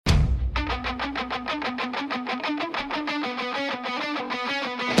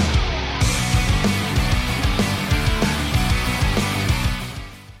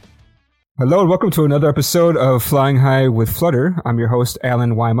Hello and welcome to another episode of Flying High with Flutter. I'm your host,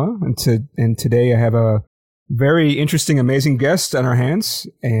 Alan Wyma, and today I have a very interesting, amazing guest on our hands.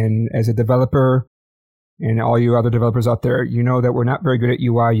 And as a developer, and all you other developers out there, you know that we're not very good at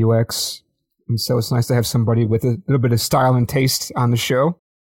UI, UX. And so it's nice to have somebody with a little bit of style and taste on the show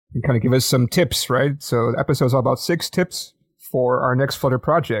and kind of give us some tips, right? So the episode is all about 6 tips for our next Flutter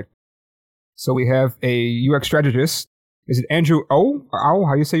project. So we have a UX strategist. Is it Andrew O?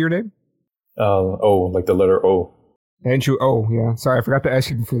 How do you say your name? O, like the letter O. Andrew O, yeah. Sorry, I forgot to ask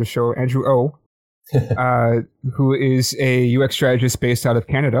you before the show. Andrew O, who is a UX strategist based out of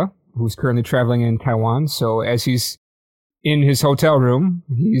Canada, who's currently traveling in Taiwan. So as he's in his hotel room,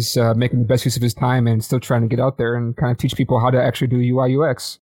 he's making the best use of his time and still trying to get out there and kind of teach people how to actually do UI,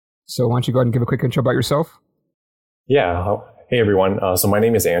 UX. So why don't you go ahead and give a quick intro about yourself? Yeah. Hey, everyone. So my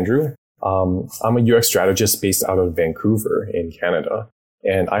name is Andrew. I'm a UX strategist based out of Vancouver in Canada.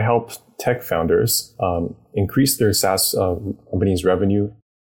 And I help tech founders increase their SaaS company's revenue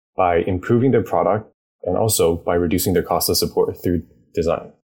by improving their product and also by reducing their cost of support through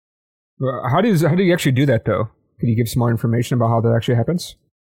design. How do you actually do that, though? Can you give some more information about how that actually happens?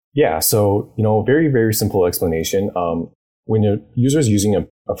 Yeah, so very, very simple explanation. When a user is using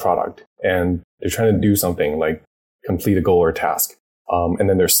a product and they're trying to do something like complete a goal or a task, and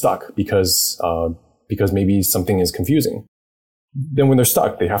then they're stuck because maybe something is confusing. Then when they're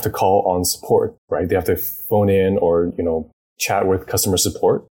stuck, they have to call on support, right? They have to phone in or, chat with customer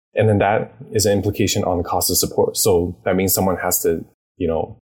support. And then that is an implication on the cost of support. So that means someone has to,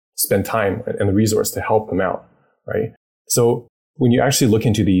 spend time and the resource to help them out, right? So when you actually look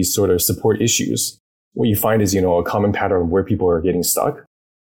into these sort of support issues, what you find is, a common pattern where people are getting stuck.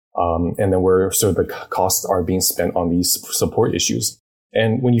 And then where sort of the costs are being spent on these support issues.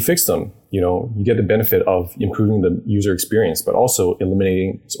 And when you fix them, you get the benefit of improving the user experience, but also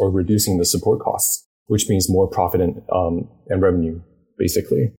eliminating or reducing the support costs, which means more profit and revenue,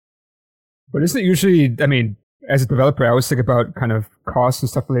 basically. But isn't it usually, as a developer, I always think about kind of costs and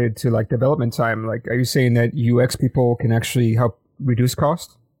stuff related to like development time. Like, are you saying that UX people can actually help reduce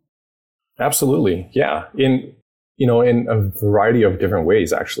cost? Absolutely. Yeah. In a variety of different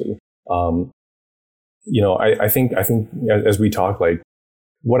ways, actually. I think as we talk, like,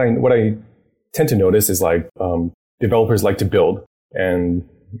 what I tend to notice is like developers like to build, and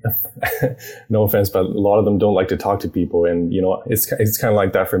no offense, but a lot of them don't like to talk to people. And it's kind of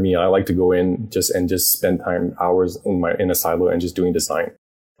like that for me. I like to go in just spend hours in a silo and just doing design.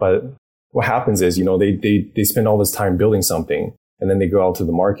 But what happens is they spend all this time building something, and then they go out to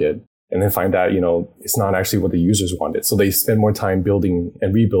the market and then find out it's not actually what the users wanted. So they spend more time building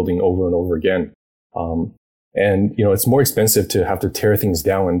and rebuilding over and over again. And it's more expensive to have to tear things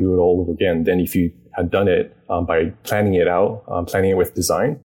down and do it all over again than if you had done it by planning it out, planning it with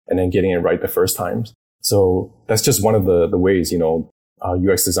design, and then getting it right the first time. So that's just one of the ways,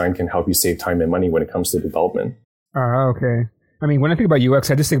 UX design can help you save time and money when it comes to development. Okay. When I think about UX,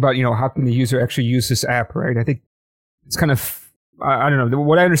 I just think about, how can the user actually use this app, right? I think it's kind of, I don't know.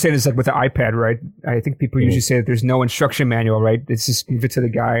 What I understand is like with the iPad, right? I think people usually say that there's no instruction manual, right? It's just give it to the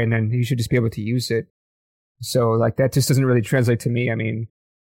guy and then he should just be able to use it. So like that just doesn't really translate to me.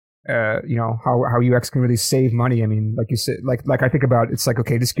 How UX can really save money. Like you said, like I think about, it's like,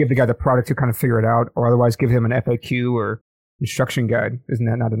 okay, just give the guy the product to kind of figure it out, or otherwise give him an FAQ or instruction guide. Isn't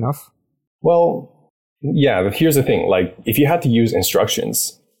that not enough? Well, yeah, but here's the thing. Like if you had to use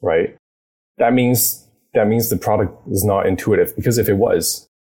instructions, right? That means the product is not intuitive, because if it was,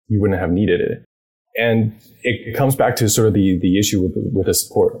 you wouldn't have needed it. And it comes back to sort of the issue with the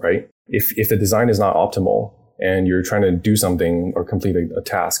support, right? If the design is not optimal and you're trying to do something or complete a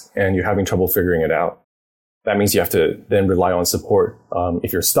task and you're having trouble figuring it out, that means you have to then rely on support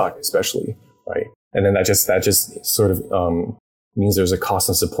if you're stuck, especially, right? And then that just sort of means there's a cost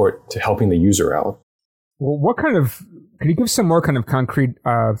of support to helping the user out. Well, can you give some more kind of concrete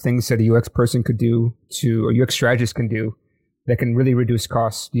things that a UX person could do or UX strategist can do that can really reduce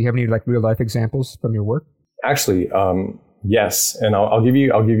costs? Do you have any like real life examples from your work? Actually, yes, and I'll give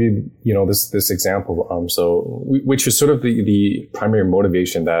you this example. Which is sort of the primary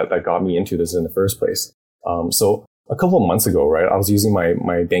motivation that got me into this in the first place. So a couple of months ago, right, I was using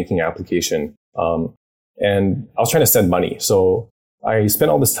my banking application, and I was trying to send money. So I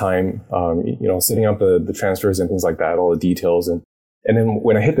spent all this time, setting up the transfers and things like that, all the details, and then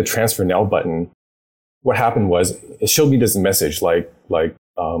when I hit the transfer now button, what happened was it showed me this message like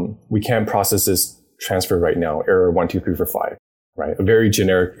we can't process this transfer right now, error 12345, right? A very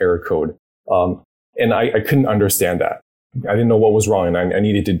generic error code. And I couldn't understand that. I didn't know what was wrong, and I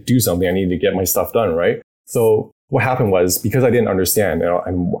needed to do something. I needed to get my stuff done, right? So what happened was, because I didn't understand,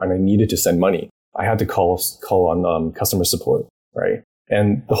 and I needed to send money, I had to call on customer support, right?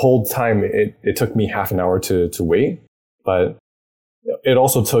 And the whole time it took me half an hour to wait, but it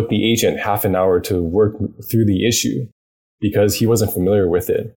also took the agent half an hour to work through the issue because he wasn't familiar with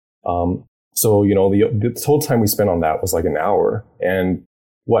it. So, the total time we spent on that was like an hour. And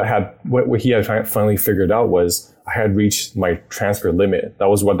what he had finally figured out was I had reached my transfer limit. That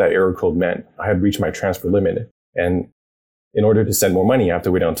was what that error code meant. I had reached my transfer limit. And in order to send more money, I have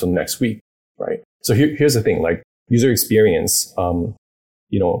to wait until next week, right? So here's the thing, like user experience,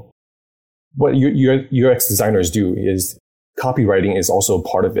 what UX designers do is copywriting is also a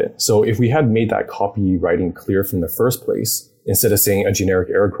part of it. So if we had made that copywriting clear from the first place, instead of saying a generic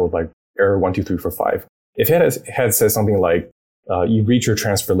error code like error 1, 2, 3, 4, 5, if it had said something like, you reach your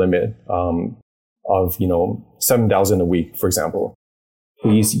transfer limit, of, 7,000 a week, for example,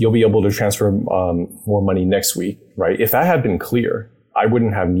 please, you'll be able to transfer, more money next week, right? If that had been clear, I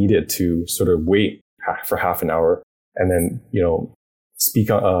wouldn't have needed to sort of wait for half an hour and then,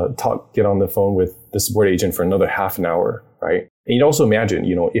 get on the phone with the support agent for another half an hour, right? And you'd also imagine,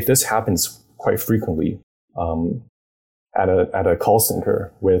 if this happens quite frequently, at a call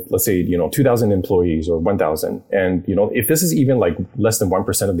center with, let's say, 2,000 employees or 1,000. And, if this is even like less than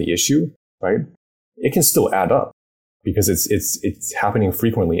 1% of the issue, right, it can still add up because it's happening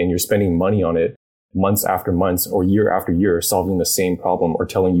frequently and you're spending money on it months after months or year after year solving the same problem or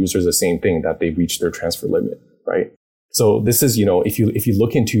telling users the same thing that they've reached their transfer limit, right? So this is, if you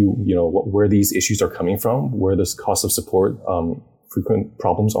look into, where these issues are coming from, where this cost of support, frequent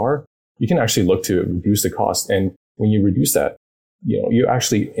problems are, you can actually look to reduce the cost. And when you reduce that, you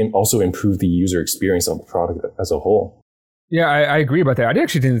actually also improve the user experience of the product as a whole. Yeah, I agree about that. I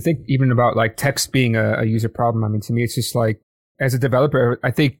actually didn't think even about like text being a user problem. I mean, to me, it's just like, as a developer,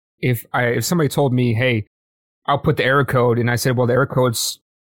 I think if somebody told me, hey, I'll put the error code, and I said, well, the error code's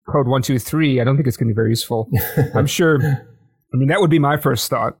code 1, 2, 3, I don't think it's going to be very useful. I'm sure, that would be my first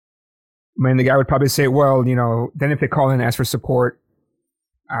thought. I mean, the guy would probably say, well, then if they call in and ask for support,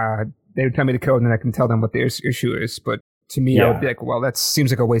 they would tell me the code and then I can tell them what the issue is. But to me, I would be like, well, that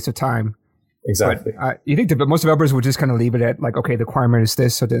seems like a waste of time. Exactly. But, you think that most developers would just kind of leave it at like, okay, the requirement is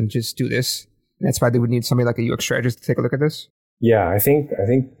this, so then just do this. And that's why they would need somebody like a UX strategist to take a look at this. Yeah, I think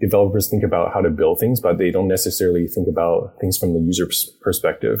developers think about how to build things, but they don't necessarily think about things from the user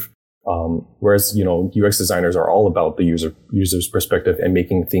perspective. Whereas, UX designers are all about the user's perspective and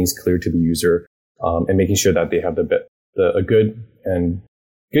making things clear to the user, and making sure that they have a good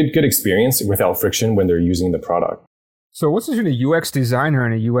experience without friction when they're using the product. So what's between a UX designer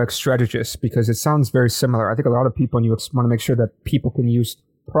and a UX strategist? Because it sounds very similar. I think a lot of people in UX want to make sure that people can use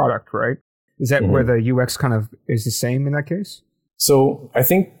product, right? Is that where the UX kind of is the same in that case? So I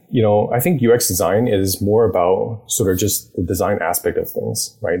think UX design is more about sort of just the design aspect of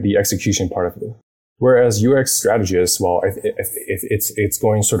things, right? The execution part of it. Whereas UX strategists, well, it's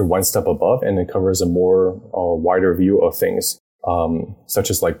going sort of one step above and it covers a more wider view of things. Such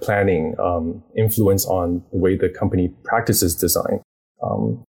as like planning, influence on the way the company practices design,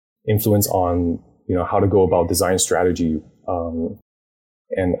 influence on, how to go about design strategy,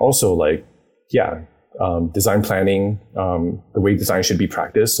 and also like, design planning, the way design should be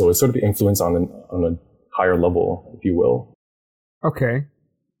practiced. So it's sort of influence on a higher level, if you will. Okay.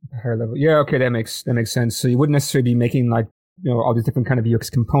 Higher level. Yeah. Okay. That makes sense. So you wouldn't necessarily be making like, all these different kind of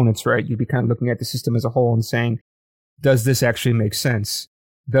UX components, right? You'd be kind of looking at the system as a whole and saying, does this actually make sense?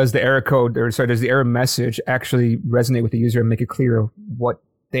 Does the error code, does the error message actually resonate with the user and make it clear what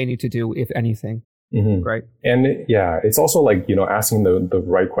they need to do, if anything? Mm-hmm. Right? And it's also like, asking the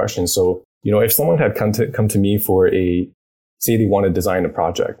right questions. So, if someone had come to me for say they want to design a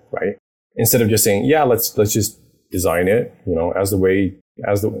project, right? Instead of just saying, let's just design it, as the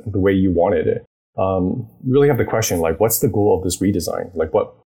way you wanted it. You really have the question, like, what's the goal of this redesign? Like,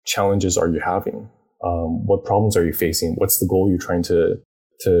 what challenges are you having? What problems are you facing? What's the goal you're trying to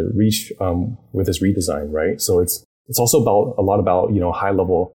reach with this redesign, right? So it's also a lot about high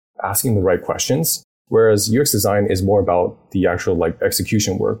level asking the right questions, whereas UX design is more about the actual like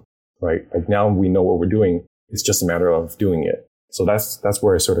execution work, right? Like now we know what we're doing; it's just a matter of doing it. So that's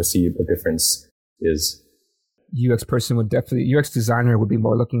where I sort of see the difference is. UX designer would be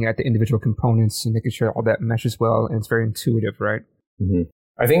more looking at the individual components and making sure all that meshes well and it's very intuitive, right? Mm-hmm.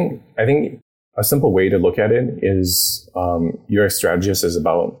 I think a simple way to look at it is UX strategist is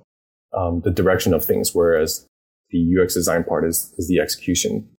about the direction of things, whereas the UX design part is the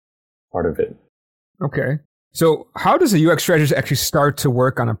execution part of it. Okay. So how does a UX strategist actually start to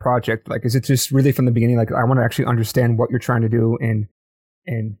work on a project? Like, is it just really from the beginning, like, I want to actually understand what you're trying to do and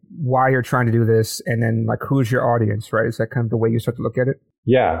and why you're trying to do this, and then like who's your audience, right? Is that kind of the way you start to look at it?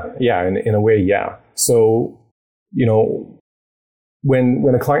 Yeah, in a way, yeah. So,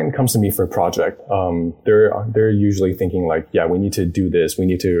 when a client comes to me for a project, they're usually thinking like, yeah, we need to do this, we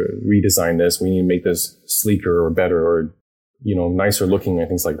need to redesign this, we need to make this sleeker or better or nicer looking and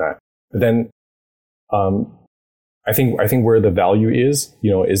things like that. But then, I think where the value is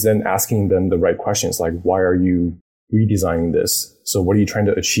then asking them the right questions, like why are you redesigning this? So what are you trying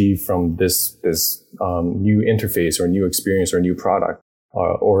to achieve from this new interface or new experience or new product?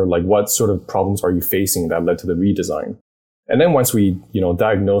 Or like what sort of problems are you facing that led to the redesign? And then once we,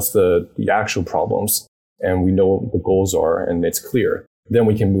 diagnose the actual problems and we know what the goals are and it's clear, then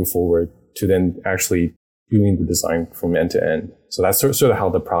we can move forward to then actually doing the design from end to end. So that's sort of how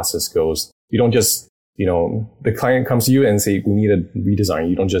the process goes. You don't just, the client comes to you and say, we need a redesign.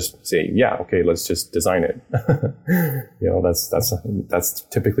 You don't just say, yeah, okay, let's just design it. That's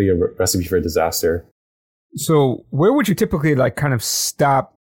typically a recipe for a disaster. So where would you typically like kind of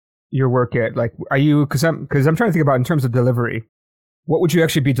stop your work at? Like, are you, because I'm trying to think about in terms of delivery, what would you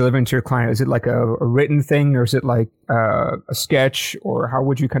actually be delivering to your client? Is it like a written thing, or is it like a sketch, or how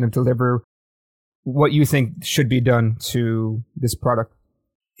would you kind of deliver what you think should be done to this product?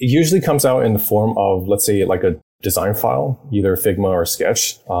 It usually comes out in the form of, let's say, like a design file, either Figma or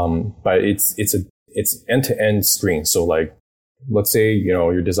Sketch. But it's end-to-end screen. So like, let's say,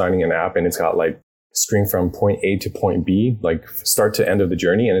 you're designing an app and it's got like screen from point A to point B, like start to end of the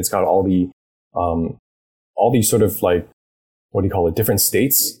journey. And it's got all these sort of like, what do you call it? Different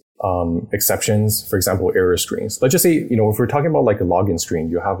states, exceptions, for example, error screens. Let's just say, if we're talking about like a login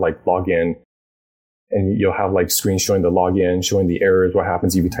screen, you have like login and you'll have like screens showing the login, showing the errors. What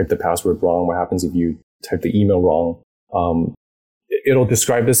happens if you type the password wrong? What happens if you type the email wrong? It'll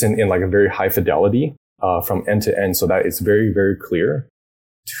describe this in like a very high fidelity, from end to end, so that it's very, very clear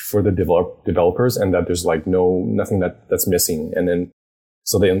for the developers, and that there's like nothing that's missing. And then,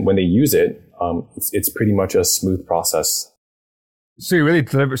 so then when they use it, it's pretty much a smooth process. So you really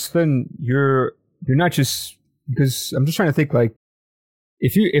deliver. So then you're not just, because I'm just trying to think like,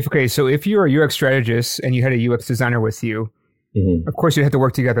 if you're a UX strategist and you had a UX designer with you, mm-hmm. Of course you had to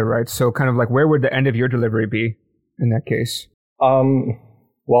work together, right? So kind of like, where would the end of your delivery be in that case?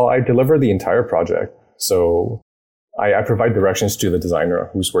 Well, I deliver the entire project. So I provide directions to the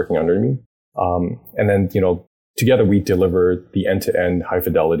designer who's working under me. And then, together we deliver the end-to-end high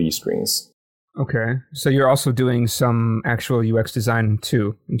fidelity screens. Okay. So you're also doing some actual UX design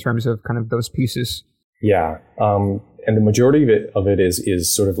too, in terms of kind of those pieces. Yeah. And the majority of it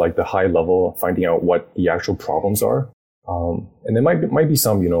is sort of like the high level, finding out what the actual problems are. And there might be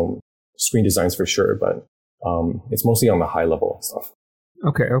some, screen designs for sure, but it's mostly on the high level stuff.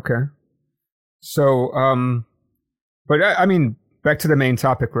 Okay. So, but I mean, back to the main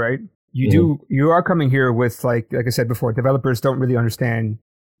topic, right? You are coming here with like I said before, developers don't really understand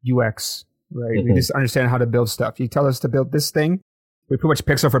UX, right? Mm-hmm. We just understand how to build stuff. You tell us to build this thing, we pretty much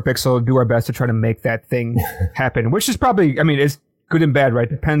pixel for pixel do our best to try to make that thing happen, which is probably, I mean, it's good and bad, right?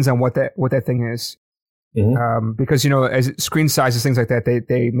 Depends on what that thing is. Mm-hmm. Because, as screen sizes, things like that,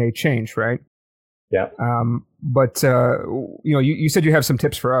 they may change, right? Yeah. But you said you have some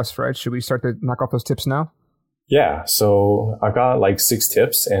tips for us, right? Should we start to knock off those tips now? Yeah. So I've got like 6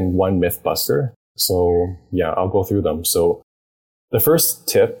 tips and 1 myth buster. So yeah, I'll go through them. So the first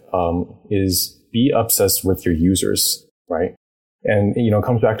tip is be obsessed with your users, right? And, it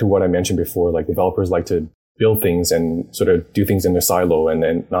comes back to what I mentioned before, like developers like to build things and sort of do things in their silo and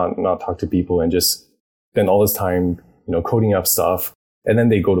then not talk to people and just spend all this time, coding up stuff. And then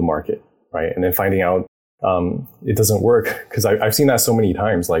they go to market, right? And then finding out it doesn't work, because I've seen that so many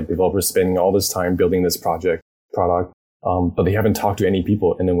times, like developers spending all this time building this product, but they haven't talked to any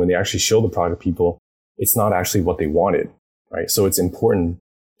people. And then when they actually show the product to people, it's not actually what they wanted, right? So it's important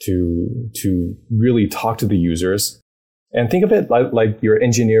to really talk to the users and think of it like you're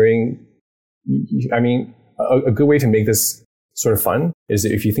engineering. I mean, a good way to make this sort of fun is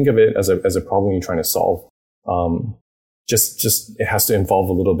if you think of it as a problem you're trying to solve. Just it has to involve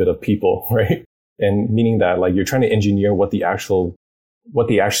a little bit of people, right? And meaning that like you're trying to engineer what the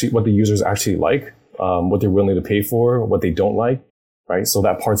users actually like, what they're willing to pay for, what they don't like, right? So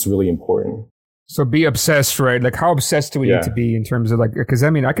that part's really important. So be obsessed, right? Like how obsessed do we need to be in terms of like, because I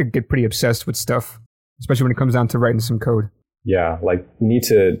mean, I could get pretty obsessed with stuff, especially when it comes down to writing some code. Yeah, like we need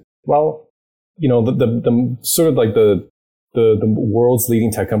to, well, the sort of like the world's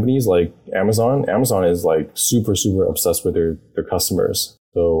leading tech companies like Amazon is like super, super obsessed with their customers.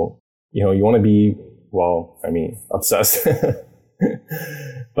 So, you want to be, well, I mean, obsessed,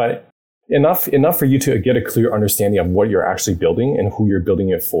 but enough for you to get a clear understanding of what you're actually building and who you're building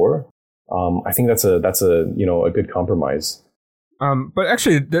it for. I think that's a a good compromise. But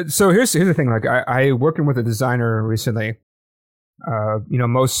actually, so here's the thing. Like I working with a designer recently. I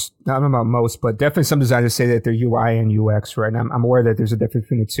don't know about most, but definitely some designers say that they're UI and UX, right? And I'm aware that there's a difference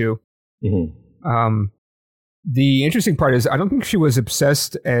between the two. Mm-hmm. The interesting part is I don't think she was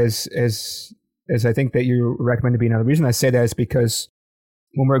obsessed as I think that you recommend to be. Now, the reason I say that is because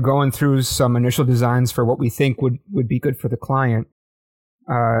when we're going through some initial designs for what we think would be good for the client,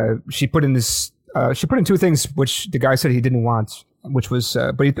 she put in two things which the guy said he didn't want, which was,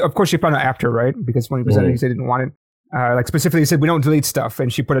 of course she found out after, right? Because when he presented, he said he didn't want it. Like specifically, he said we don't delete stuff,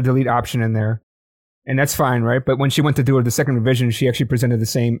 and she put a delete option in there, and that's fine, right? But when she went to do the second revision, she actually presented the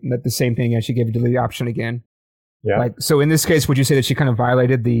same thing, and she gave a delete option again. Yeah. Like, so in this case, would you say that she kind of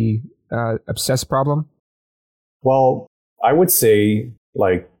violated the obsess problem? Well, I would say,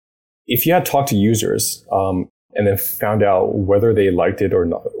 like, if you had talked to users and then found out whether they liked it or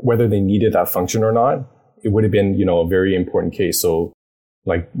not, whether they needed that function or not, it would have been, a very important case. So,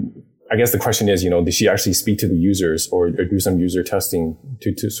 like, I guess the question is, did she actually speak to the users or do some user testing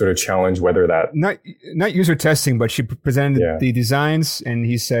to sort of challenge whether that... Not user testing, but she presented the designs and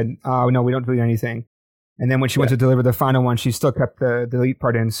he said, oh, no, we don't delete anything. And then when she went to deliver the final one, she still kept the delete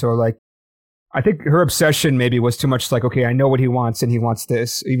part in. So, like, I think her obsession maybe was too much like, okay, I know what he wants and he wants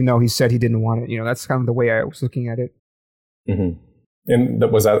this, even though he said he didn't want it. That's kind of the way I was looking at it. Mm-hmm.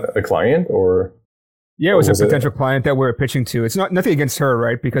 And was that a client or... Yeah, it was a potential client that we're pitching to. It's nothing against her,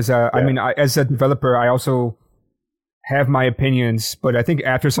 right? Because I mean, as a developer, I also have my opinions. But I think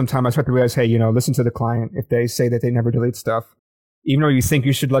after some time, I started to realize, hey, listen to the client. If they say that they never delete stuff, even though you think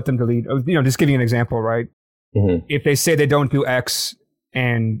you should let them delete, just giving an example, right? Mm-hmm. If they say they don't do X,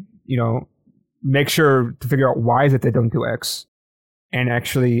 and make sure to figure out why that they don't do X, and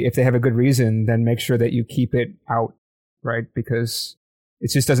actually, if they have a good reason, then make sure that you keep it out, right? Because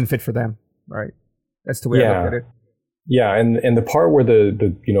it just doesn't fit for them, right? That's the way I look at it. Yeah, and the part where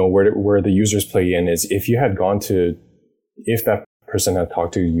where the users play in is if that person had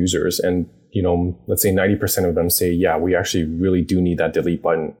talked to users and let's say 90% of them say, yeah, we actually really do need that delete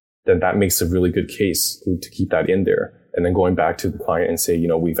button, then that makes a really good case to keep that in there. And then going back to the client and say,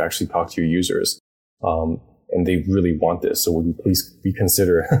 we've actually talked to your users, and they really want this, so would you please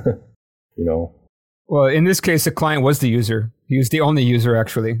reconsider? Well, in this case, the client was the user. He was the only user,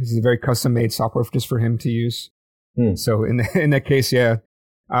 actually. This is a very custom-made software just for him to use. So in that case,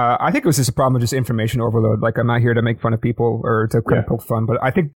 I think it was just a problem of just information overload. Like, I'm not here to make fun of people or to kind of poke fun, but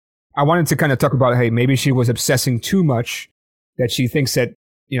I think I wanted to kind of talk about, hey, maybe she was obsessing too much that she thinks that,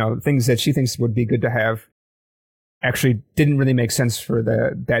 things that she thinks would be good to have actually didn't really make sense for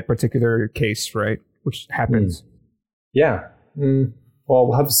that particular case, right? Which happens. Yeah. Well,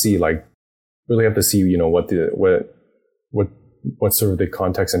 we'll have to see, really have to see, what sort of the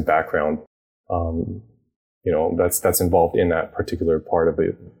context and background, that's involved in that particular part of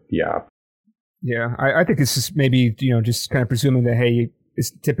the app. Yeah, I think it's just maybe, just kind of presuming that, hey,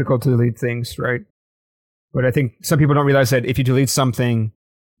 it's typical to delete things, right? But I think some people don't realize that if you delete something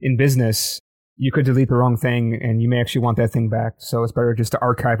in business, you could delete the wrong thing and you may actually want that thing back. So it's better just to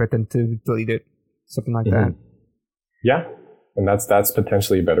archive it than to delete it, something like that. Yeah, and that's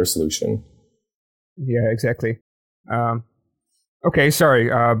potentially a better solution. Yeah, exactly. Okay,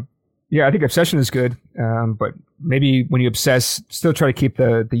 sorry. I think obsession is good, but maybe when you obsess, still try to keep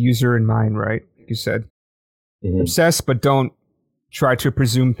the user in mind, right? Like you said. Obsess, but don't try to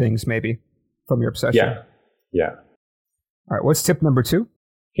presume things maybe from your obsession. Yeah. All right, what's tip number 2?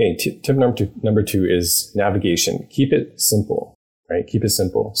 Okay, tip number two is navigation. Keep it simple, right? Keep it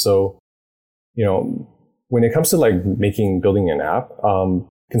simple. So, when it comes to building an app,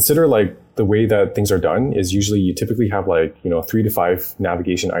 consider the way that things are done is usually you typically have 3 to 5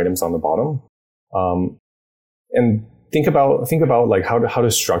 navigation items on the bottom, and think about how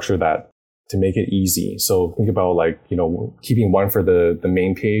to structure that to make it easy. So think about keeping one for the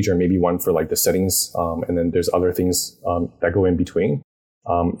main page or maybe one for the settings, and then there's other things that go in between.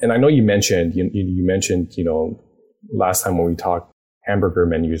 And I know you mentioned last time when we talked hamburger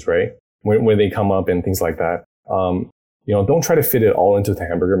menus, right? When they come up and things like that. Don't try to fit it all into the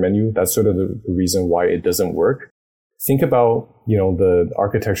hamburger menu. That's sort of the reason why it doesn't work. Think about, the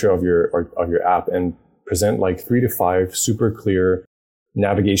architecture of your app and present 3 to 5 super clear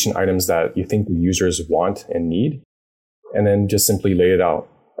navigation items that you think the users want and need, and then just simply lay it out,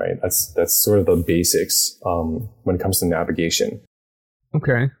 right? That's sort of the basics, when it comes to navigation.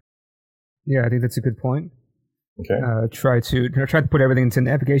 Okay. Yeah, I think that's a good point. Okay. Try to put everything into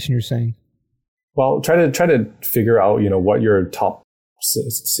navigation, you're saying. Well, try to figure out, what your top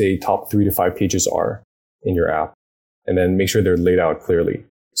say top 3 to 5 pages are in your app, and then make sure they're laid out clearly.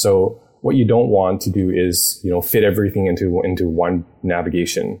 So what you don't want to do is, fit everything into one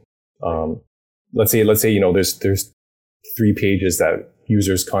navigation. Let's say, there's 3 pages that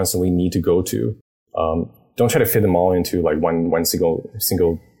users constantly need to go to. Don't try to fit them all into like one single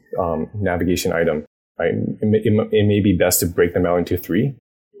navigation item. Right? It may be best to break them out into 3,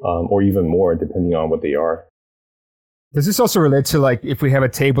 or even more, depending on what they are. Does this also relate to like if we have a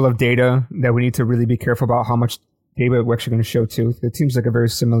table of data that we need to really be careful about how much data we're actually going to show to? It seems like a very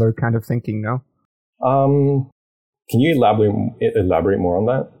similar kind of thinking, no? Can you elaborate more on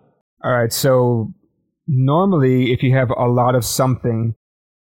that? All right. So normally, if you have a lot of something,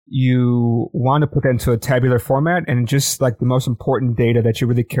 you want to put that into a tabular format and just like the most important data that you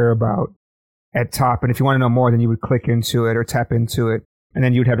really care about at top. And if you want to know more, then you would click into it or tap into it. And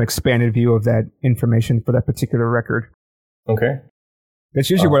then you'd have an expanded view of that information for that particular record. Okay. That's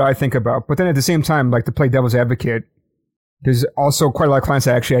usually what I think about. But then at the same time, like to play devil's advocate, there's also quite a lot of clients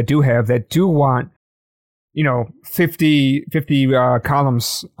that actually I do have that do want, 50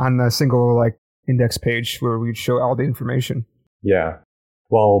 columns on the single like index page where we'd show all the information. Yeah.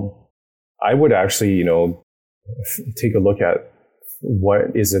 Well, I would actually, take a look at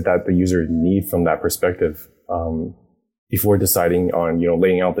what is it that the user need from that perspective before deciding on,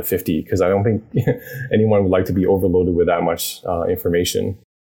 laying out the 50, because I don't think anyone would like to be overloaded with that much information.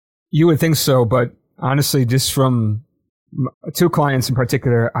 You would think so, but honestly, just from 2 clients in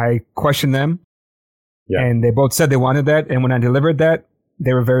particular, I questioned them, and they both said they wanted that, and when I delivered that,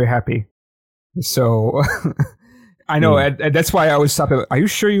 they were very happy. So I know that's why I always stop it. Are you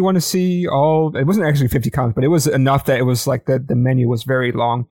sure you want to see all? It wasn't actually 50 columns, but it was enough that it was like the menu was very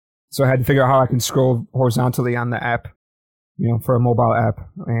long. So I had to figure out how I can scroll horizontally on the app, for a mobile app.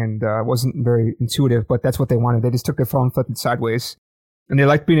 And it wasn't very intuitive, but that's what they wanted. They just took their phone, flipped it sideways. And they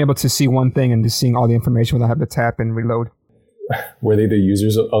liked being able to see one thing and just seeing all the information without having to tap and reload. Were they the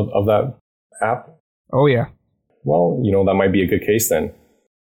users of that app? Oh, yeah. Well, that might be a good case then.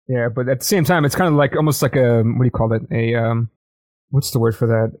 Yeah, but at the same time, it's kind of like almost like a, what do you call it? What's the word for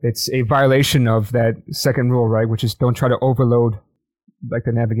that? It's a violation of that second rule, right? Which is don't try to overload, like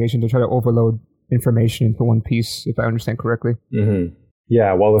the navigation, don't try to overload information into one piece, if I understand correctly. Mm-hmm.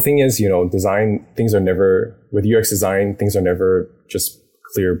 Yeah, well, the thing is, design, with UX design, things are never just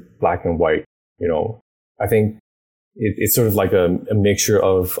clear black and white. I think it's sort of like a mixture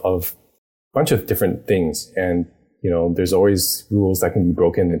of a bunch of different things. And, there's always rules that can be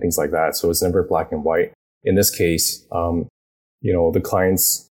broken and things like that. So it's never black and white. In this case, the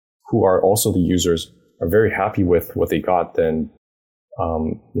clients who are also the users are very happy with what they got. Then,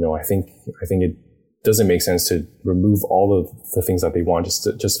 I think it doesn't make sense to remove all of the things that they want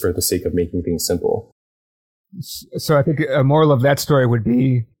just for the sake of making things simple. So I think a moral of that story would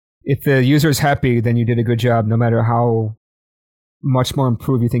be, if the user is happy, then you did a good job, no matter how much more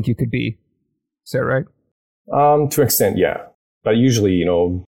improved you think you could be. Is that right? To an extent, yeah. But usually,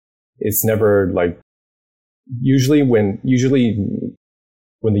 it's never like, usually when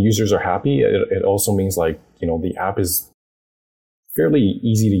the users are happy, it also means like, the app is fairly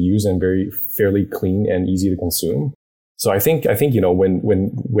easy to use and fairly clean and easy to consume. So I think, when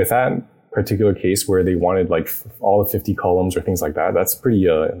with that particular case where they wanted like all the 50 columns or things like that, that's a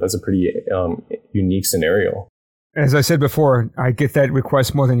pretty unique scenario. As I said before, I get that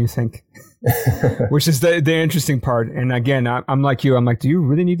request more than you think, which is the interesting part. And again, I'm like you. I'm like, do you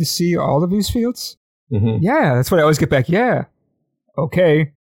really need to see all of these fields? Mm-hmm. Yeah, that's what I always get back. Yeah.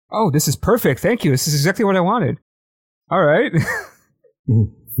 Okay. Oh, this is perfect. Thank you. This is exactly what I wanted. All right.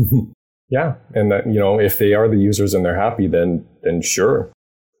 Yeah. And that, if they are the users and they're happy, then sure.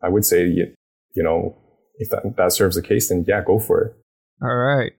 I would say, if that serves the case, then yeah, go for it. All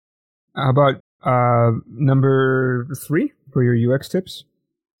right. How about number 3 for your UX tips?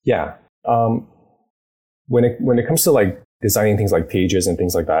 Yeah. When it comes to like designing things like pages and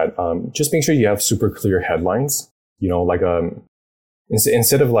things like that, just make sure you have super clear headlines.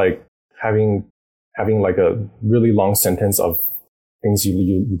 Instead of like having like a really long sentence of things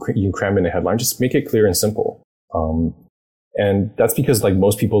you can cram in a headline, just make it clear and simple. And that's because like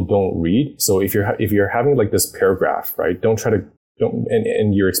most people don't read. So if you're having like this paragraph, right,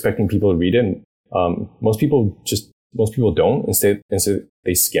 and you're expecting people to read it. Most people don't. Instead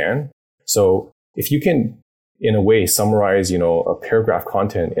they scan. So if you can, in a way, summarize, a paragraph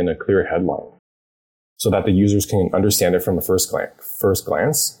content in a clear headline so that the users can understand it from the first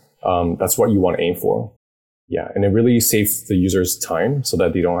glance, that's what you want to aim for. Yeah. And it really saves the users time so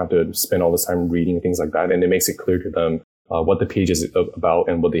that they don't have to spend all this time reading things like that. And it makes it clear to them what the page is about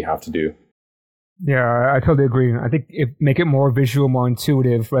and what they have to do. Yeah, I totally agree. I think make it more visual, more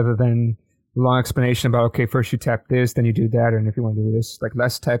intuitive, rather than long explanation about, okay, first you tap this, then you do that, and if you want to do this, like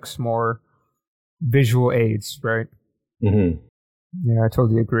less text, more visual aids, right? Mm-hmm. Yeah, I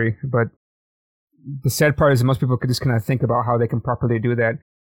totally agree. But the sad part is that most people could just kind of think about how they can properly do that.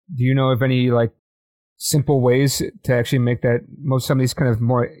 Do you know of any like simple ways to actually make that some of these kind of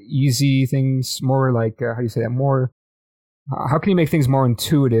more easy things more like how do you say that more? How can you make things more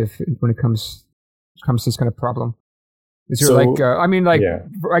intuitive when it comes to this kind of problem? Is there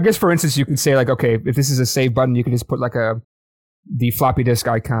I guess for instance you can say like, okay, if this is a save button, you can just put like the floppy disk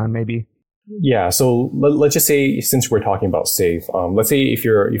icon maybe. Yeah. So let's just say, since we're talking about save, let's say if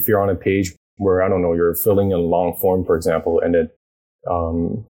you're on a page where, I don't know, you're filling a long form, for example, and it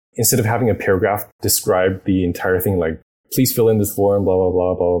instead of having a paragraph describe the entire thing, like please fill in this form, blah blah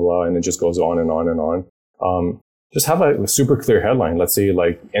blah blah blah blah, and it just goes on and on and on. Just have a super clear headline. Let's say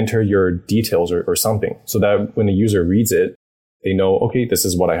like enter your details or something, so that when the user reads it, they know, okay, this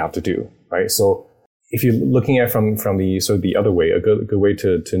is what I have to do, right? So if you're looking at from the other way, a good way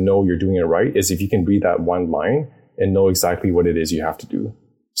to know you're doing it right is if you can read that one line and know exactly what it is you have to do.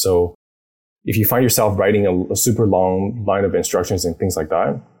 So if you find yourself writing a super long line of instructions and things like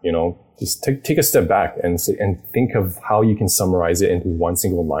that, just take a step back and think of how you can summarize it into one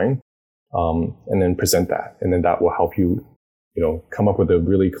single line. And then present that. And then that will help you, come up with a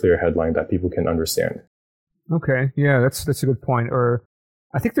really clear headline that people can understand. Okay. Yeah, that's a good point. Or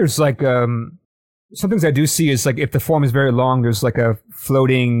I think there's like, some things I do see is like if the form is very long, there's like a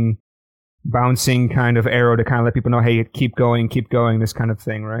floating, bouncing kind of arrow to kind of let people know, hey, keep going, this kind of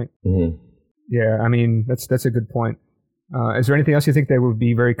thing, right? Mm-hmm. Yeah, I mean, that's a good point. Is there anything else you think that would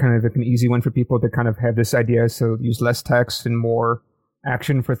be very kind of like an easy one for people to kind of have this idea, so use less text and more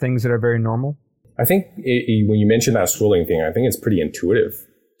action for things that are very normal? I think when you mention that scrolling thing, I think it's pretty intuitive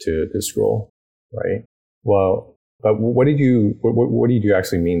to scroll, right? Well, but what do you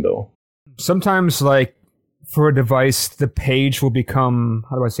actually mean though? Sometimes, like for a device, the page will become,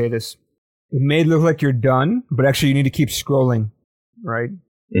 how do I say this? It may look like you're done, but actually you need to keep scrolling, right?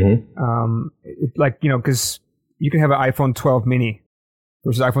 Mm-hmm. Because you can have an iPhone 12 mini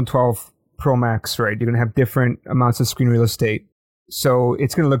versus iPhone 12 Pro Max, right? You're going to have different amounts of screen real estate. So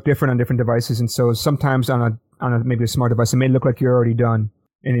it's going to look different on different devices. And so sometimes on a maybe a smart device, it may look like you're already done.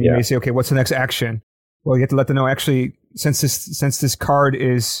 And then you may say, okay, what's the next action? Well, you have to let them know, actually, since this card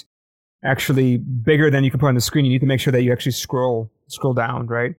is actually bigger than you can put on the screen, you need to make sure that you actually scroll down,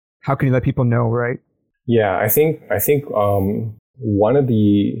 right? How can you let people know, right? Yeah, I think one of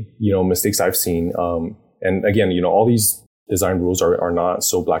the mistakes I've seen, and again, all these design rules are not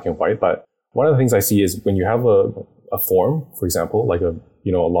so black and white, but one of the things I see is when you have a form, for example, like a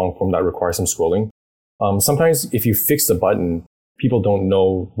long form that requires some scrolling, sometimes if you fix the button, people don't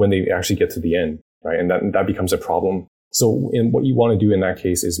know when they actually get to the end, right? And that becomes a problem. So what you want to do in that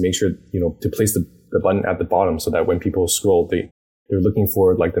case is make sure to place the button at the bottom, so that when people scroll, they're looking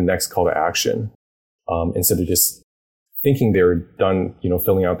for like the next call to action, instead of just thinking they're done,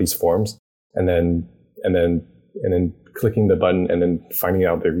 filling out these forms and then clicking the button and then finding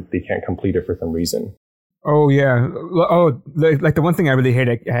out they can't complete it for some reason. Oh yeah. Oh, like the one thing I really hate,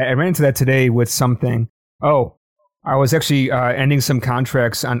 I ran into that today with something. Oh, I was actually ending some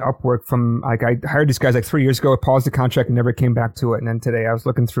contracts on Upwork from, like, I hired these guys like 3 years ago, paused the contract and never came back to it. And then today I was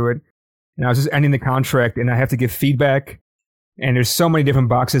looking through it and I was just ending the contract and I have to give feedback. And there's so many different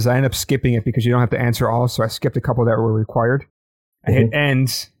boxes. I end up skipping it because you don't have to answer all. So I skipped a couple that were required. I hit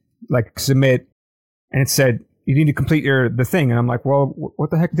end, like submit, and it said, you need to complete the thing. And I'm like, well,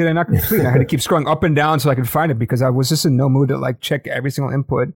 what the heck did I not complete? And I had to keep scrolling up and down so I could find it because I was just in no mood to like check every single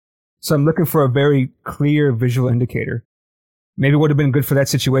input. So I'm looking for a very clear visual indicator. Maybe what would have been good for that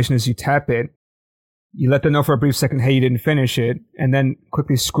situation is you tap it, you let them know for a brief second, hey, you didn't finish it, and then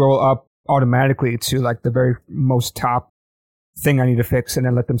quickly scroll up automatically to like the very most top thing I need to fix, and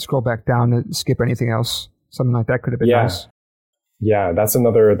then let them scroll back down and skip anything else. Something like that could have been nice. Yeah, that's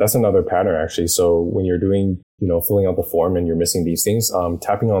another pattern actually. So when you're doing, filling out the form and you're missing these things,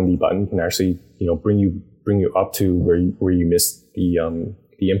 tapping on the button can actually, bring you up to where you missed the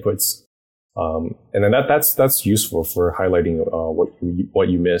inputs. And then that's useful for highlighting what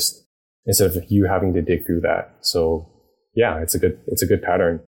you missed instead of you having to dig through that. So yeah, it's a good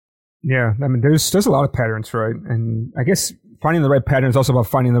pattern. Yeah, I mean, there's a lot of patterns, right? And I guess finding the right pattern is also about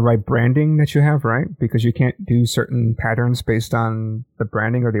finding the right branding that you have, right? Because you can't do certain patterns based on the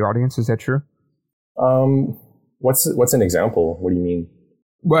branding or the audience. Is that true? What's an example? What do you mean?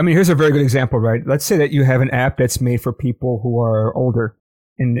 Well, I mean, here's a very good example, right? Let's say that you have an app that's made for people who are older.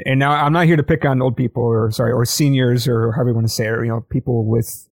 And now I'm not here to pick on old people or seniors or however you want to say it, or, people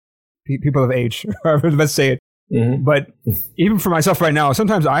people of age, let's say it. Mm-hmm. But even for myself right now,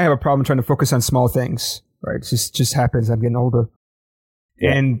 sometimes I have a problem trying to focus on small things, right? It just happens. I'm getting older.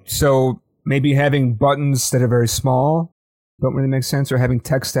 Yeah. And so maybe having buttons that are very small don't really make sense, or having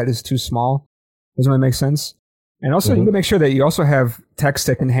text that is too small doesn't really make sense. And also, you can make sure that you also have text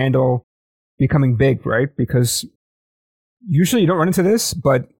that can handle becoming big, right? Because usually you don't run into this,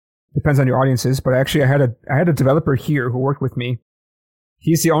 but depends on your audiences. But actually, I had a developer here who worked with me.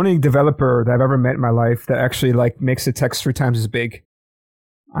 He's the only developer that I've ever met in my life that actually like makes the text 3 times as big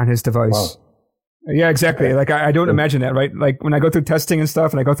on his device. Wow. Yeah, exactly. Okay. Like I don't imagine that, right? Like when I go through testing and stuff,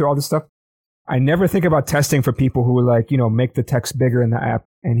 and I go through all this stuff, I never think about testing for people who like, make the text bigger in the app.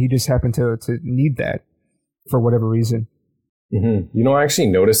 And he just happened to need that for whatever reason. Mm-hmm. I actually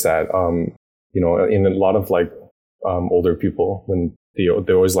noticed that, in a lot of like older people, when they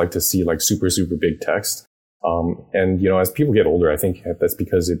always like to see like super, super big text. And as people get older, I think that's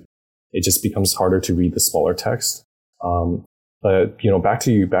because it just becomes harder to read the smaller text. But back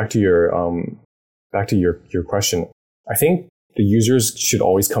to your question, I think the users should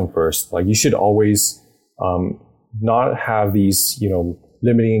always come first. Like you should always not have these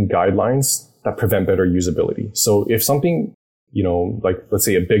limiting guidelines that prevent better usability. So if something like let's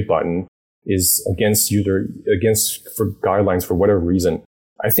say a big button is against for guidelines for whatever reason,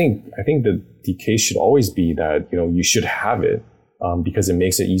 I think the case should always be that, you should have it, because it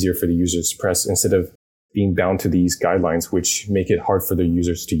makes it easier for the users to press instead of being bound to these guidelines, which make it hard for the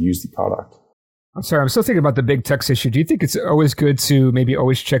users to use the product. I'm sorry, I'm still thinking about the big text issue. Do you think it's always good to maybe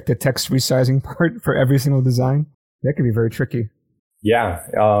always check the text resizing part for every single design? That could be very tricky. Yeah.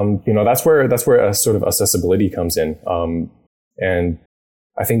 That's where a sort of accessibility comes in. And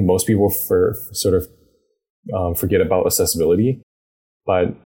I think most people forget about accessibility.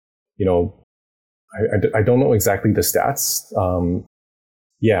 But, I don't know exactly the stats.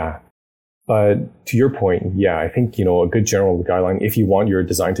 But to your point, I think, a good general guideline, if you want your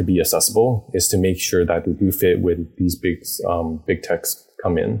design to be accessible, is to make sure that they do fit with these big texts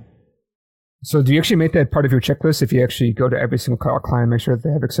come in. So do you actually make that part of your checklist if you actually go to every single client and make sure that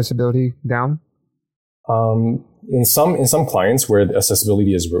they have accessibility down? In some clients where the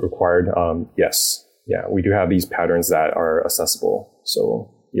accessibility is required, yes. Yeah, we do have these patterns that are accessible.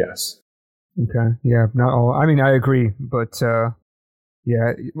 So, yes. Okay. Yeah, not all. I mean, I agree. But,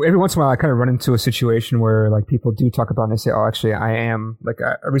 every once in a while I kind of run into a situation where like people do talk about it and they say, oh, actually, I am. Like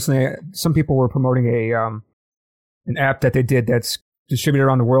recently, some people were promoting an app that they did that's distributed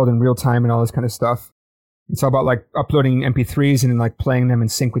around the world in real time and all this kind of stuff. It's all about like uploading MP3s and then like playing them in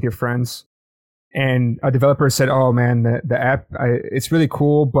sync with your friends. And a developer said, oh man, the app, it's really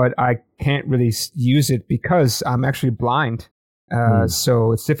cool, but I can't really use it because I'm actually blind.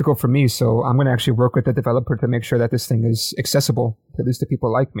 So it's difficult for me. So I'm going to actually work with the developer to make sure that this thing is accessible, at least to people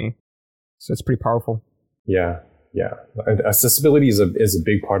like me. So it's pretty powerful. Yeah. And accessibility is a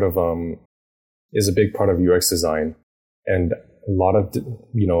big part of UX design. And a lot of,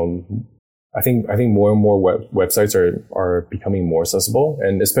 I think more and more websites are becoming more accessible,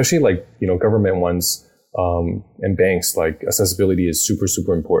 and especially like, government ones, and banks, like accessibility is super,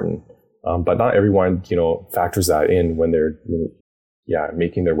 super important. But not everyone, factors that in when they're,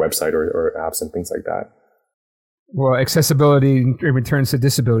 making their website or apps and things like that. Well, accessibility returns to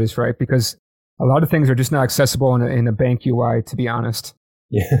disabilities, right? Because a lot of things are just not accessible in a bank UI, to be honest.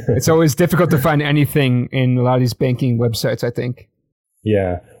 Yeah. It's always difficult to find anything in a lot of these banking websites, I think.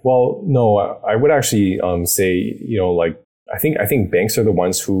 Yeah. Well, no, I would actually say, I think banks are the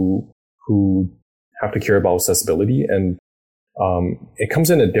ones who have to care about accessibility, and it comes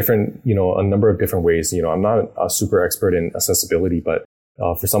in a number of different ways. I'm not a super expert in accessibility, but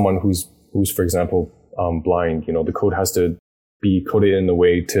for someone who's for example blind, the code has to be coded in a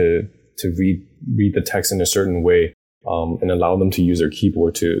way to read the text in a certain way, and allow them to use their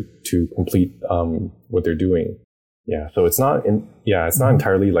keyboard to complete what they're doing. Yeah, so it's not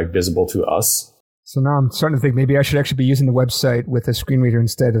entirely like visible to us. So now I'm starting to think maybe I should actually be using the website with a screen reader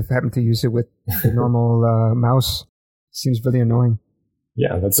instead of having to use it with the normal mouse. Seems really annoying.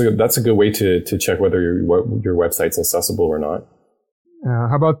 Yeah, that's a good way to check whether your website's accessible or not.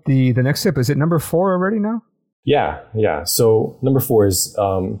 How about the next step? Is it number 4 already now? Yeah. So number 4 is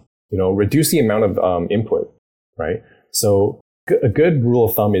reduce the amount of input, right? So a good rule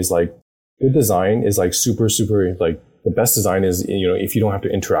of thumb is like good design is like super, super, like the best design is, if you don't have to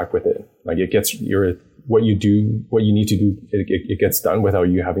interact with it, like it gets what you need to do, it gets done without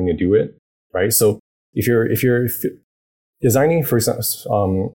you having to do it, right? So if you're designing for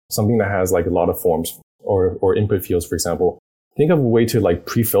something that has like a lot of forms or input fields, for example, think of a way to like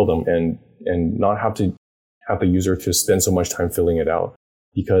pre-fill them and not have to have the user to spend so much time filling it out,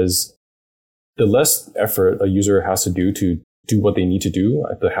 because the less effort a user has to do what they need to do,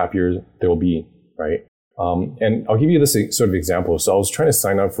 the happier they'll be, right? And I'll give you this sort of example. So I was trying to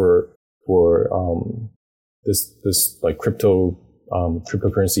sign up for this like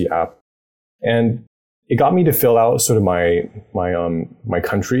cryptocurrency app, and it got me to fill out sort of my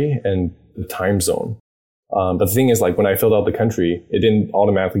country and the time zone. But the thing is, like, when I filled out the country, it didn't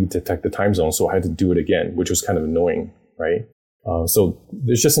automatically detect the time zone, so I had to do it again, which was kind of annoying, right? So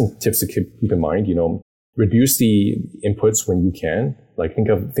there's just some tips to keep in mind. Reduce the inputs when you can. Like, think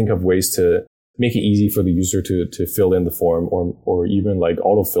of ways to make it easy for the user to fill in the form, or even like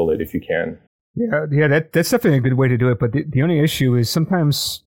autofill it if you can. Yeah, that's definitely a good way to do it. But the only issue is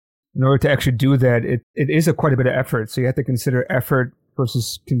sometimes in order to actually do that, it is quite a bit of effort. So you have to consider effort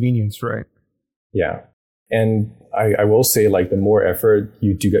versus convenience, right? Yeah. And I will say, like, the more effort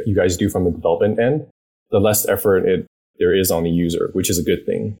you guys do from the development end, the less effort there is on the user, which is a good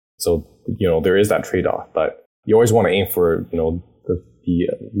thing. So, there is that trade-off, but you always want to aim for, the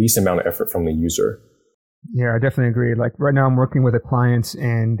least amount of effort from the user. Yeah, I definitely agree. Like right now I'm working with a client,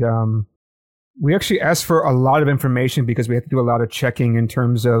 and we actually ask for a lot of information because we have to do a lot of checking in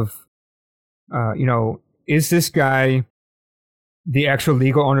terms of, is this guy the actual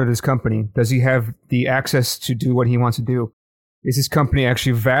legal owner of this company? Does he have the access to do what he wants to do? Is this company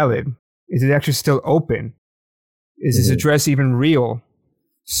actually valid? Is it actually still open? Is his address even real?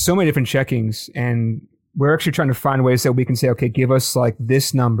 So many different checkings, and we're actually trying to find ways that we can say, okay, give us like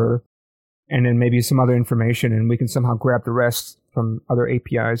this number and then maybe some other information, and we can somehow grab the rest from other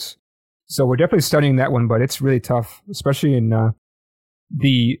APIs. So we're definitely studying that one, but it's really tough, especially in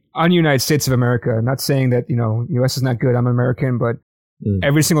the un-United States of America. I'm not saying that, US is not good. I'm American, but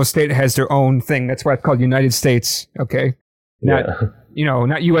every single state has their own thing. That's why it's called United States. Okay.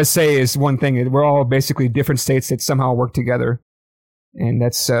 Not USA is one thing. We're all basically different states that somehow work together. And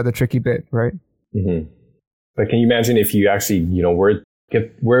that's the tricky bit, right? Mm-hmm. But can you imagine if you actually,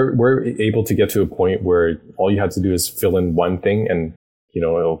 we're able to get to a point where all you have to do is fill in one thing and,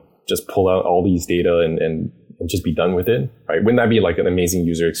 it'll just pull out all these data and just be done with it, right? Wouldn't that be like an amazing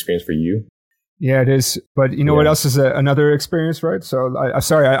user experience for you? Yeah, it is. But what else is another experience, right? So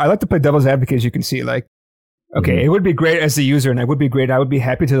I like to play devil's advocate, as you can see. Like, okay, It would be great as the user, and it would be great. I would be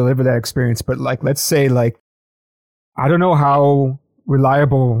happy to deliver that experience. But like, let's say like, I don't know how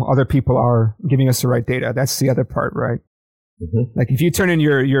reliable other people are giving us the right data. That's the other part, right? Mm-hmm. Like if you turn in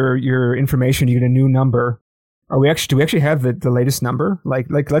your information, you get a new number. Do we actually have the latest number? Like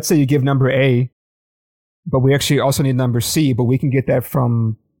let's say you give number A, but we actually also need number C, but we can get that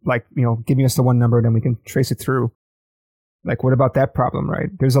from giving us the one number, and then we can trace it through. Like, what about that problem, right?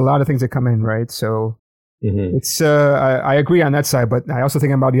 There's a lot of things that come in, right? So it's I agree on that side, but I also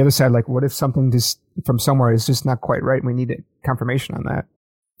think about the other side. Like, what if something just from somewhere is just not quite right? We need confirmation on that.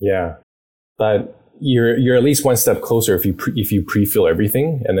 Yeah, but you're at least one step closer if you pre-fill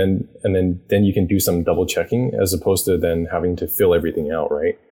everything, and then you can do some double checking as opposed to then having to fill everything out,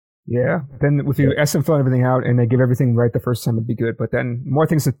 right? Yeah. Then if you ask them to fill everything out and they give everything right the first time, it'd be good. But then more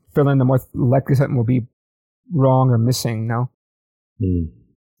things to fill in, the more likely something will be wrong or missing. No.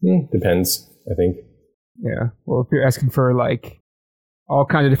 Depends, I think. Yeah. Well, if you're asking for like all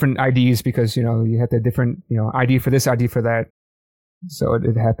kinds of different IDs because, you have the different, ID for this, ID for that. So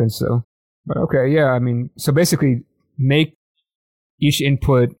it happens. So, but okay. Yeah. I mean, so basically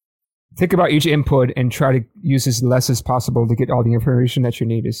think about each input and try to use as less as possible to get all the information that you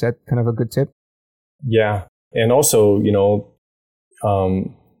need. Is that kind of a good tip? Yeah. And also,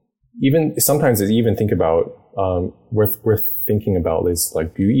 even sometimes it's even think about, worth thinking about is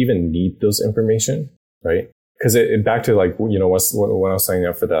like, do you even need those information? Right? Because back to like, when I was signing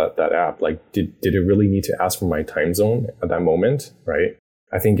up for that app, like, did it really need to ask for my time zone at that moment? Right?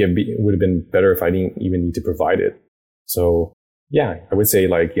 I think it would have been better if I didn't even need to provide it. So yeah, I would say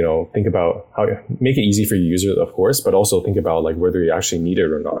like, think about how make it easy for your user, of course, but also think about like whether you actually need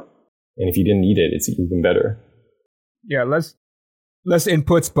it or not. And if you didn't need it, it's even better. Yeah, less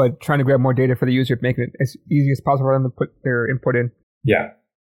inputs, but trying to grab more data for the user to make it as easy as possible for them to put their input in. Yeah.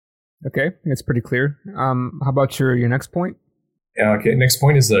 Okay, that's pretty clear. How about your next point? Yeah, okay. Next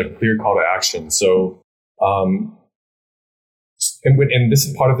point is a clear call to action. So, and this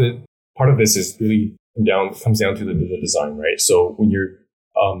is part of this is really comes down to the design, right? So when you're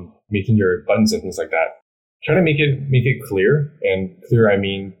making your buttons and things like that, try to make it clear. And clear, I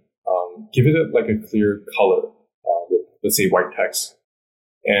mean, give it a clear color with, let's say, white text.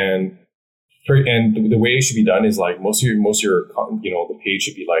 And the way it should be done is like most of your the page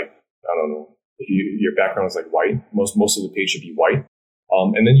should be like, I don't know, if your background is like white, most of the page should be white.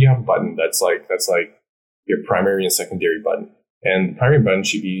 And then you have a button that's like your primary and secondary button. And primary button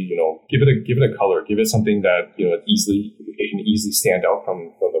should be, give it a color, give it something that, it can easily stand out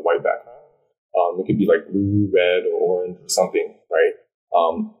from the white background. It could be like blue, red, or orange or something, right?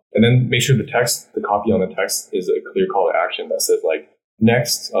 And then make sure the copy on the text is a clear call to action that says like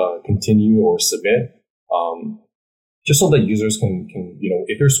next, continue, or submit. Just so that users can,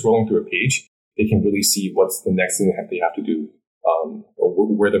 if they're scrolling through a page, they can really see what's the next thing that they have to do,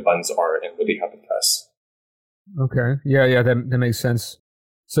 or where the buttons are and what they have to press. Okay. Yeah, that makes sense.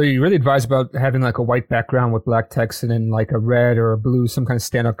 So you really advise about having like a white background with black text and then like a red or a blue, some kind of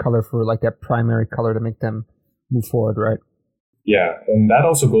standout color for like that primary color to make them move forward, right? Yeah, and that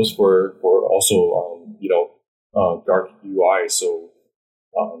also goes for also dark UI. So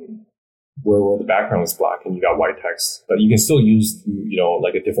where the background is black and you got white text, but you can still use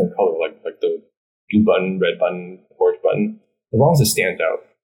like a different color, like the blue button, red button, orange button, as long as it stands out.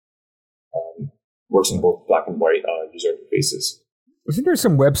 Works in both black and white user interfaces. Isn't there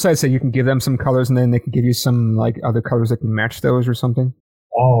some websites that you can give them some colors and then they can give you some like other colors that can match those or something?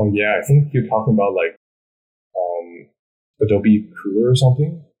 Oh yeah, I think you're talking about like Adobe Cooler or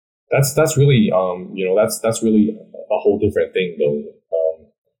something. That's really that's really a whole different thing though.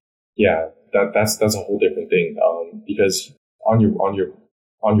 That's a whole different thing. Because on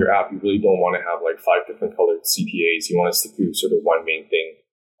your app you really don't want to have like 5 different colored CPAs. You want to stick to sort of one main thing.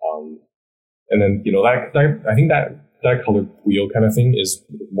 And then I think that colored wheel kind of thing is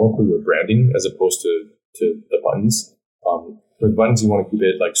more for your branding as opposed to the buttons. For the buttons, you want to keep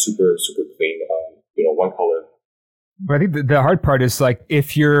it like super clean, one color. But I think the hard part is like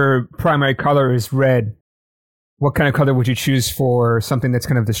if your primary color is red, what kind of color would you choose for something that's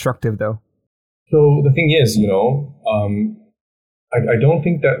kind of destructive though? So the thing is, I don't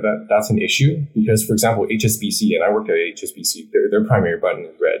think that's an issue because, for example, HSBC, and I worked at HSBC, their primary button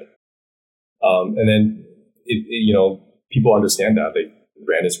is red. And then people understand that the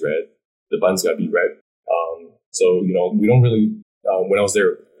brand is red, the button's got to be red. So we don't really when I was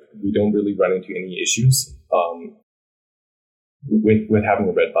there, we don't really run into any issues with having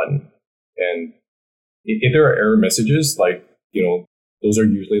a red button. And if there are error messages, like those are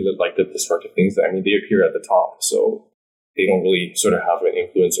usually like the destructive things that they appear at the top, so they don't really sort of have an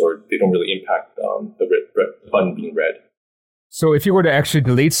influence, or they don't really impact the red button being red. So if you were to actually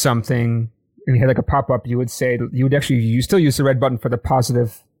delete something and you had like a pop-up, you would still use the red button for the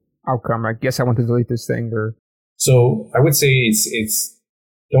positive outcome, right? Guess I want to delete this thing, or so I would say it's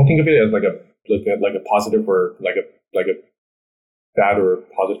don't think of it as like a positive or like a bad or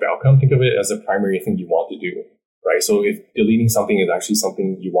positive outcome. Think of it as a primary thing you want to do, right? So if deleting something is actually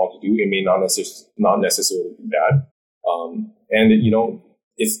something you want to do, it may not necessarily be bad, and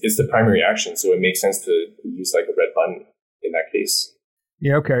it's the primary action, so it makes sense to use like a red button in that case.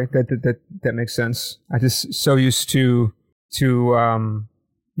 Yeah, okay, that makes sense. I just so used to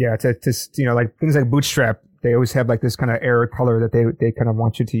like things like Bootstrap. They always have like this kind of error color that they kind of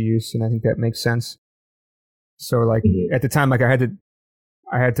want you to use, and I think that makes sense. So like at the time, like I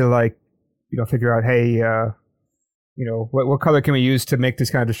had to like figure out, hey, what color can we use to make this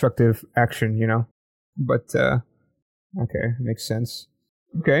kind of destructive action, But okay, makes sense.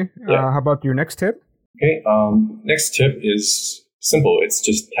 Okay, yeah. How about your next tip? Okay, next tip is simple. It's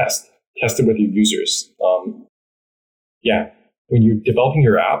just test it with your users. When you're developing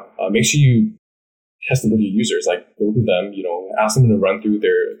your app, make sure you test it with your users. Like go to them, ask them to run through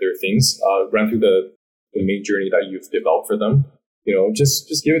their things, run through the main journey that you've developed for them.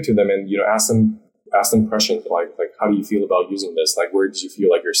 Just give it to them and ask them questions like how do you feel about using this? Like where did you feel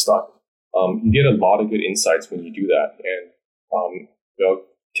like you're stuck? You get a lot of good insights when you do that. And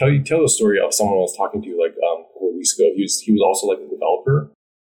tell the story of someone I was talking to like a couple of weeks ago. He was also like a developer,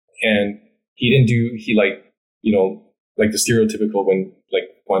 and like the stereotypical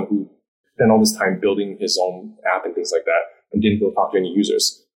one who spent all this time building his own app and things like that and didn't go talk to any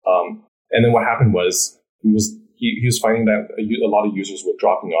users. And then what happened was he was finding that a lot of users were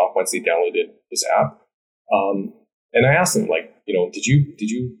dropping off once they downloaded his app. And I asked him, like,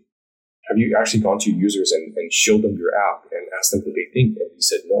 have you actually gone to users and showed them your app and asked them what they think? And he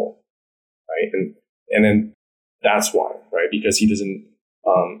said no, right? And then that's why, right? Because he's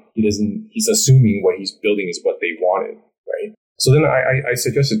assuming what he's building is what they wanted, right? So then I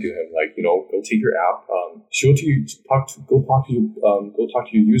suggested to him, like, go take your app, show it to you, go talk to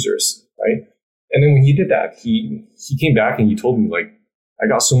your users, right? And then when he did that, he came back and he told me, like, he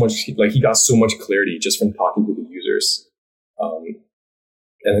got so much clarity just from talking to the users.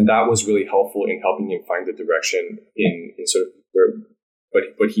 And then that was really helpful in helping him find the direction in sort of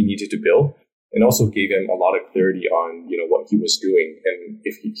what he needed to build, and also gave him a lot of clarity on, what he was doing and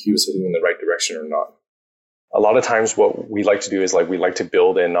if he was heading in the right direction or not. a lot of times what we like to do is like we like to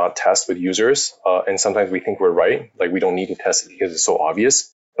build and not test with users. And sometimes we think we're right. Like we don't need to test it because it's so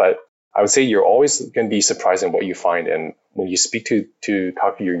obvious. But I would say you're always going to be surprised in what you find. And when you speak to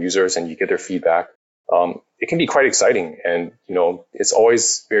talk to your users and you get their feedback, it can be quite exciting. And, it's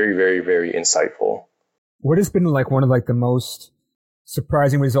always very, very, very insightful. What has been like one of like the most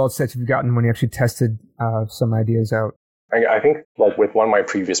surprising results that you've gotten when you actually tested some ideas out? I think like with one of my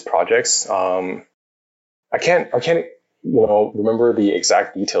previous projects, I can't remember the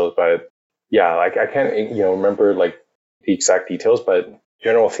exact details, but yeah, like I can't remember like the exact details, but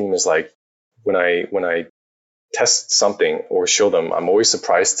general theme is like when I test something or show them, I'm always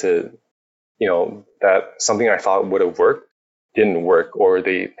surprised to that something I thought would have worked didn't work, or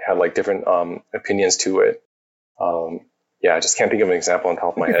they had like different opinions to it. I just can't think of an example on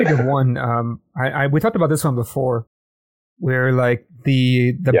top of my head. I think of one. We talked about this one before, where like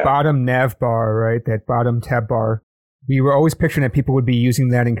the bottom nav bar, right, that bottom tab bar, we were always picturing that people would be using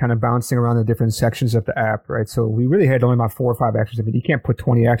that and kind of bouncing around the different sections of the app, right? So we really had only about 4 or 5 actions. I mean, you can't put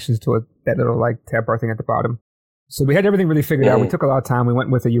 20 actions to that little like tab bar thing at the bottom. So we had everything really figured out. We took a lot of time. We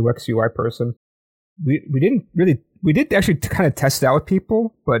went with a UX UI person. We did actually kind of test it out with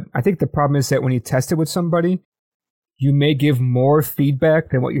people, but I think the problem is that when you test it with somebody, you may give more feedback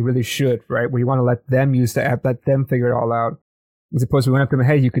than what you really should, right? Where you want to let them use the app, let them figure it all out. As opposed to we went up to them,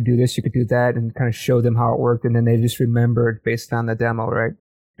 hey, you could do this, you could do that, and kind of show them how it worked, and then they just remembered based on the demo, right?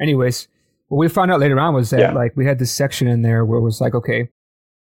 Anyways, what we found out later on was that like we had this section in there where it was like, okay,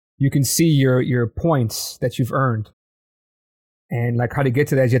 you can see your points that you've earned. And like how to get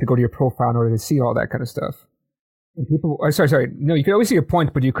to that is you have to go to your profile in order to see all that kind of stuff. And people, no, you could always see your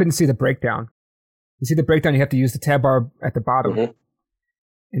points, but you couldn't see the breakdown. You see the breakdown, you have to use the tab bar at the bottom. Mm-hmm.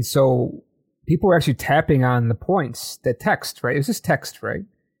 And so people were actually tapping on the points, the text, right? It was just text, right?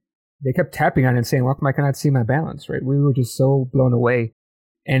 They kept tapping on it and saying, well, I cannot see my balance, right? We were just so blown away.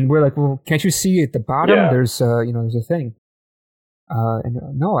 And we're like, well, can't you see at the bottom? Yeah. There's a thing. And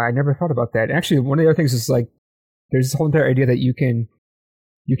no, I never thought about that. Actually, one of the other things is like, there's this whole entire idea that you can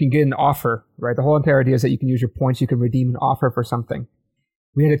get an offer, right? The whole entire idea is that you can use your points, you can redeem an offer for something.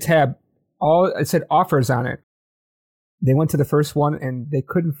 We had a tab, it said offers on it. They went to the first one and they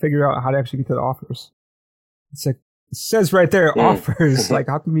couldn't figure out how to actually get to the offers. It's like, it says right there, offers. Like,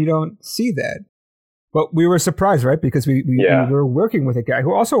 how come you don't see that? But we were surprised, right? Because we were working with a guy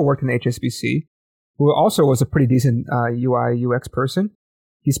who also worked in HSBC, who also was a pretty decent UI, UX person.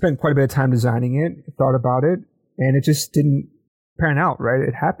 He spent quite a bit of time designing it, thought about it, and it just didn't pan out, right?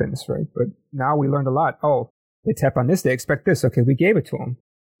 It happens, right? But now we learned a lot. Oh, they tap on this, they expect this. Okay, we gave it to them.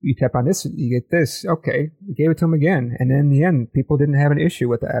 You tap on this, you get this. Okay, we gave it to them again. And then in the end, people didn't have an issue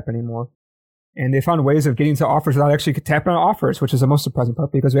with the app anymore. And they found ways of getting to offers without actually tapping on offers, which is the most surprising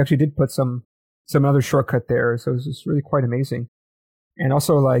part because we actually did put some other shortcut there. So it was just really quite amazing. And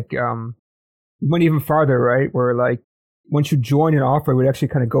also like, we went even farther, right? Where like, once you join an offer, we'd actually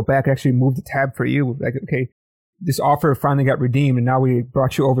kind of go back and actually move the tab for you. Like, okay, this offer finally got redeemed, and now we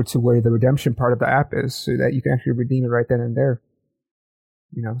brought you over to where the redemption part of the app is so that you can actually redeem it right then and there.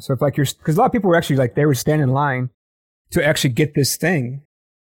 So if like because a lot of people were actually like, they were standing in line to actually get this thing.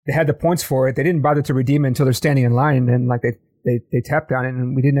 They had the points for it. They didn't bother to redeem it until they're standing in line. And then like they tapped on it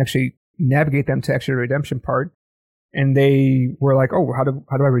and we didn't actually navigate them to actually the redemption part. And they were like, oh, how do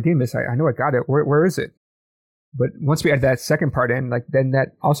I redeem this? I know I got it. Where is it? But once we added that second part in, like then that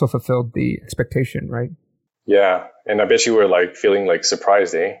also fulfilled the expectation, right? Yeah. And I bet you were like feeling like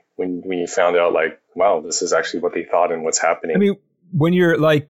surprised, when you found out like, wow, this is actually what they thought and what's happening. I mean, when you're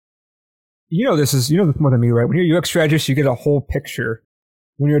like, this more than me, right? When you're a UX strategist, you get a whole picture.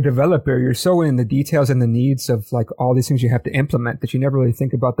 When you're a developer, you're so in the details and the needs of like all these things you have to implement that you never really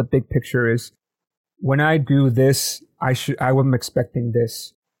think about the big picture is when I do this, I am expecting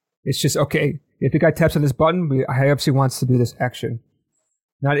this. It's just, okay, if the guy taps on this button, IOPSI wants to do this action.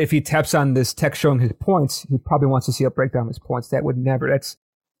 Not if he taps on this text showing his points, he probably wants to see a breakdown of his points. That's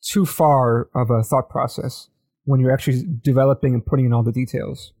too far of a thought process when you're actually developing and putting in all the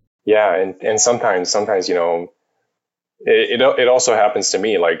details. Yeah. And sometimes, it also happens to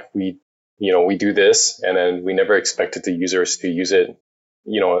me. Like we do this and then we never expected the users to use it,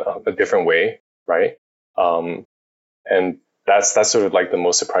 a different way. Right. And that's sort of like the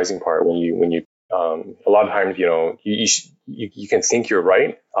most surprising part when you a lot of times, you can think you're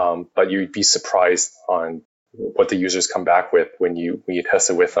right, but you'd be surprised on what the users come back with when you test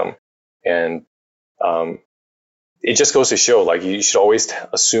it with them. And it just goes to show, like, you should always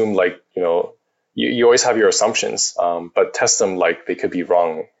assume, like, you always have your assumptions, but test them like they could be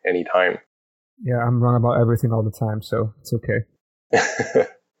wrong anytime. Yeah, I'm wrong about everything all the time, so it's okay.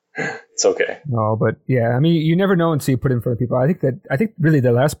 It's okay. No, but yeah, I mean, you never know until you put it in front of people. I think really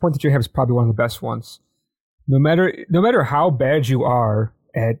the last point that you have is probably one of the best ones. No matter how bad you are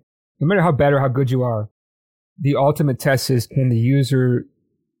no matter how bad or how good you are, the ultimate test is, can the user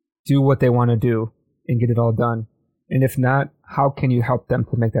do what they want to do and get it all done? And if not, how can you help them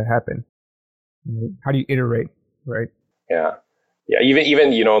to make that happen? Right? How do you iterate, right? Yeah.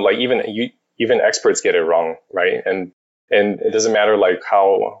 Even like even experts get it wrong, right? And it doesn't matter like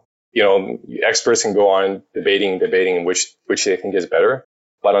how experts can go on debating which they think is better,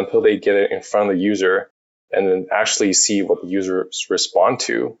 but until they get it in front of the user and then actually see what the users respond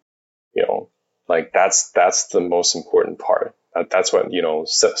to, like that's the most important part. That's what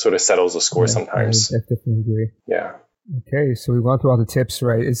sort of settles the score sometimes. I definitely agree. Yeah. Okay, so we've gone through all the tips,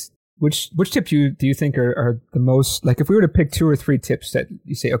 right? Which tip do you think are the most, like if we were to pick 2 or 3 tips that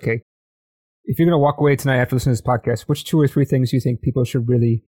you say, okay, if you're going to walk away tonight after listening to this podcast, which 2 or 3 things do you think people should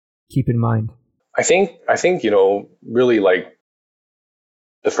really keep in mind? I think really like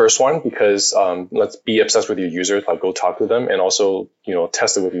the first one, because let's be obsessed with your users, like go talk to them, and also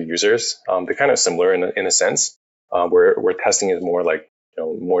test it with your users. They're kind of similar in a sense, where testing is more like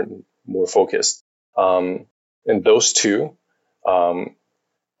more focused. And those two,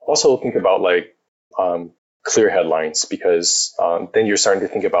 also think about like clear headlines, because then you're starting to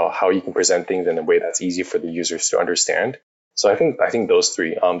think about how you can present things in a way that's easy for the users to understand. So I think those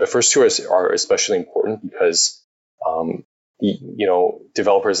 3. The first 2 are especially important because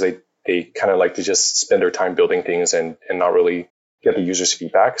developers they kind of like to just spend their time building things and not really get the users'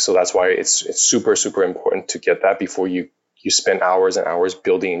 feedback. So that's why it's super important to get that before you spend hours and hours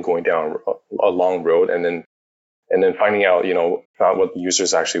building and going down a long road and then finding out not what the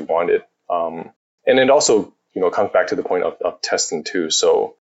users actually wanted. And it also comes back to the point of testing too.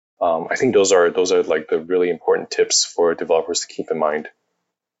 So I think those are like the really important tips for developers to keep in mind.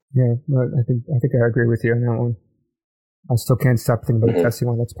 Yeah, I think I agree with you on that one. I still can't stop thinking about the testing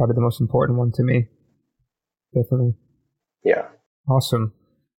one. That's probably the most important one to me. Definitely. Yeah. Awesome.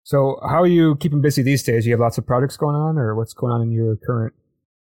 So how are you keeping busy these days? You have lots of projects going on, or what's going on in your current?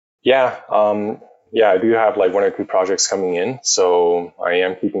 Yeah. I do have like 1 or 2 projects coming in, so I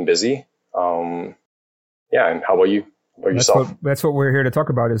am keeping busy. And how about you? How about yourself? That's what we're here to talk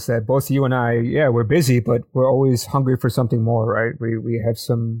about, is that both you and I, we're busy, but we're always hungry for something more, right? We have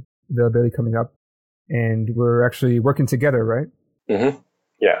some availability coming up, and we're actually working together, right? Mm-hmm.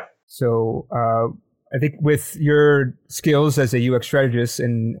 Yeah. So I think with your skills as a UX strategist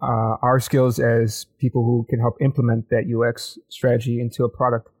and our skills as people who can help implement that UX strategy into a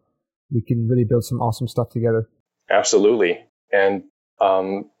product, we can really build some awesome stuff together. Absolutely. And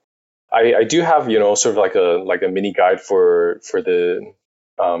I do have sort of like a mini guide for the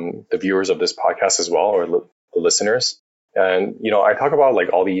viewers of this podcast as well, or the listeners. And I talk about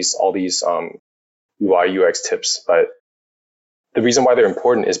like all these UI UX tips, but the reason why they're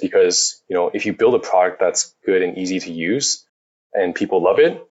important is because if you build a product that's good and easy to use and people love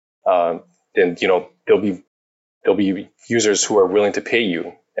it, then there'll be users who are willing to pay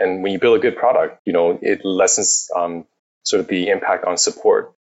you. And when you build a good product, it lessens sort of the impact on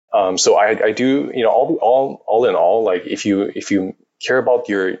support. So I do all in all, like if you care about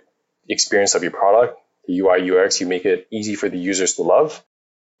your experience of your product, the UI UX, you make it easy for the users to love.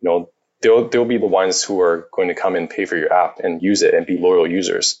 They'll be the ones who are going to come and pay for your app and use it and be loyal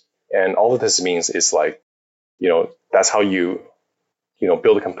users. And all of this means is like, that's how you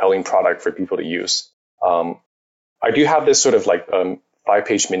build a compelling product for people to use. I do have this sort of like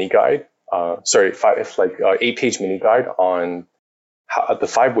 5-page mini guide. 8-page mini guide on the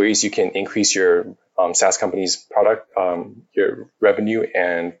 5 ways you can increase your SaaS company's product, your revenue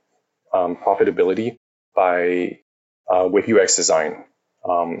and profitability with UX design.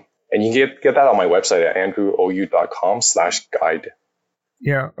 And you can get that on my website at andrewou.com/guide.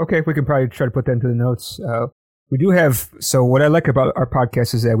 Yeah. Okay. We can probably try to put that into the notes. We do have, so what I like about our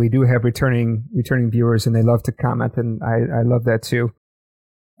podcast is that we do have returning viewers, and they love to comment, and I love that too.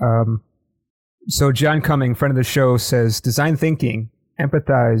 So John Cumming, friend of the show, says design thinking,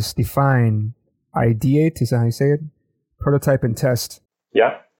 empathize, define, ideate, is that how you say it? Prototype and test.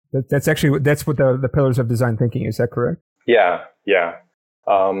 Yeah. That's what the pillars of design thinking is. That correct? Yeah.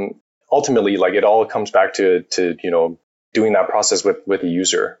 Ultimately, like it all comes back to doing that process with the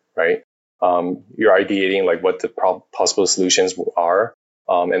user, right? You're ideating like what the possible solutions are,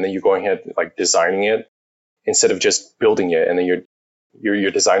 and then you're going ahead like designing it instead of just building it, and then you're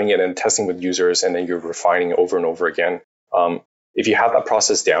designing it and testing with users, and then you're refining it over and over again. If you have that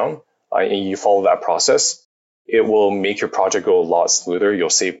process down and you follow that process, it will make your project go a lot smoother. You'll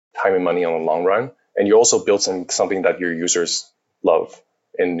save time and money on the long run, and you also build something that your users love.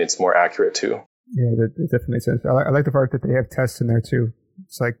 and it's more accurate too. Yeah, that definitely makes sense. I like the part that they have tests in there too.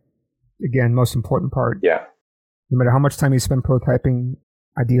 It's like, again, most important part. Yeah. No matter how much time you spend prototyping,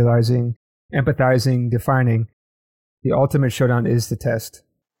 idealizing, empathizing, defining, the ultimate showdown is the test.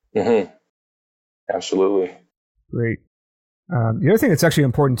 Mm-hmm. Absolutely. Great. The other thing that's actually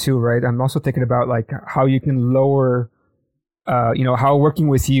important too, right? I'm also thinking about like how you can lower, how working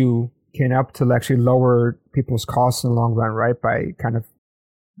with you can help to actually lower people's costs in the long run, right? By kind of,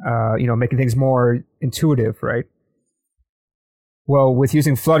 making things more intuitive, right? Well, with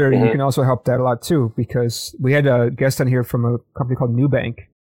using Flutter, you can also help that a lot too, because we had a guest on here from a company called Nubank,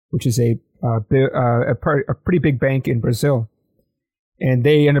 which is a pretty big bank in Brazil. And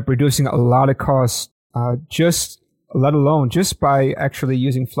they end up reducing a lot of costs, just by actually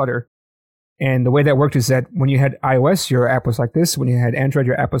using Flutter. And the way that worked is that when you had iOS, your app was like this. When you had Android,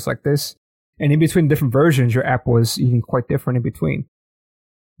 your app was like this. And in between different versions, your app was even quite different in between.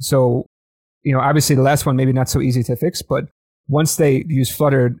 So, obviously the last one maybe not so easy to fix, but once they use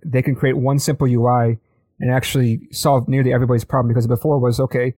Flutter, they can create one simple UI and actually solve nearly everybody's problem. Because before was,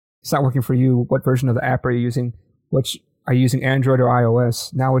 okay, it's not working for you. What version of the app are you using? Are you using Android or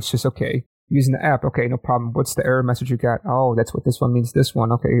iOS? Now it's just, okay, using the app. Okay, no problem. What's the error message you got? Oh, that's what this one means. This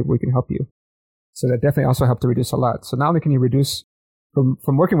one. Okay, we can help you. So that definitely also helped to reduce a lot. So not only can you reduce from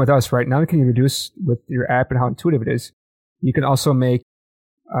working with us, right? Not only can you reduce with your app and how intuitive it is, you can also make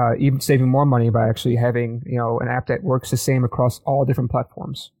even saving more money by actually having, an app that works the same across all different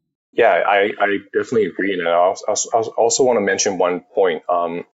platforms. Yeah, I definitely agree. And I also want to mention one point.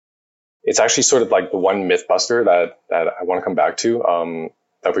 It's actually sort of like the one myth buster that I want to come back to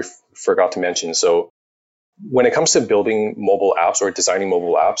that we forgot to mention. So when it comes to building mobile apps or designing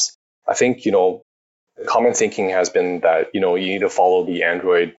mobile apps, I think, the common thinking has been that, you need to follow the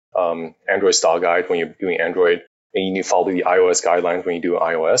Android style guide when you're doing Android, and you need to follow the iOS guidelines when you do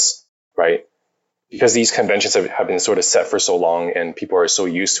iOS, right? Because these conventions have been sort of set for so long and people are so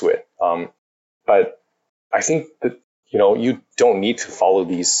used to it. But I think that, you don't need to follow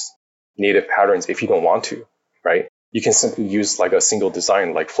these native patterns if you don't want to, right? You can simply use like a single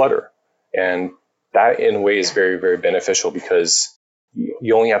design like Flutter. And that in a way is very, very beneficial because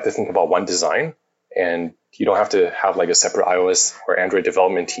you only have to think about one design and you don't have to have like a separate iOS or Android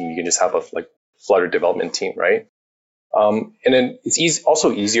development team. You can just have a like Flutter development team, right? And then it's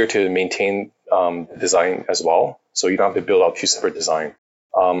also easier to maintain the design as well. So you don't have to build out two separate designs.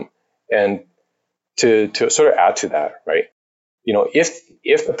 And to sort of add to that, right?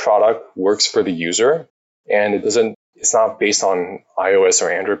 If the product works for the user and it's not based on iOS or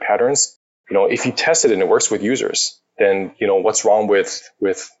Android patterns, if you test it and it works with users, then, what's wrong with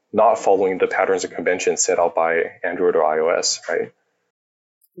not following the patterns or conventions set out by Android or iOS, right?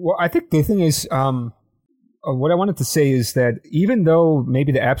 Well, I think the thing is, what I wanted to say is that even though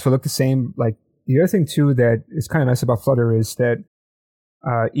maybe the apps will look the same, like the other thing too that is kind of nice about Flutter is that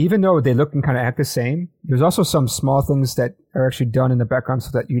even though they look and kind of act the same, there's also some small things that are actually done in the background so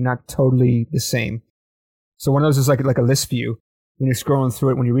that you're not totally the same. So one of those is like a list view. When you're scrolling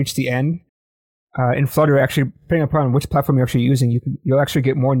through it, when you reach the end, in Flutter, actually, depending upon which platform you're actually using, you'll actually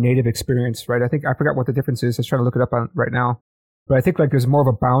get more native experience, right? I forgot what the difference is. I was trying to look it up on right now. But I think like there's more of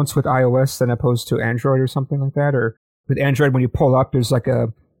a bounce with iOS than opposed to Android or something like that. Or with Android, when you pull up, there's like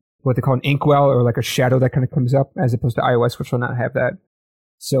what they call an inkwell or like a shadow that kind of comes up as opposed to iOS, which will not have that.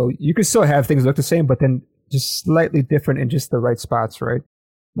 So you can still have things that look the same, but then just slightly different in just the right spots, right?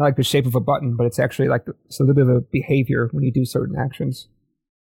 Not like the shape of a button, but it's actually like it's a little bit of a behavior when you do certain actions.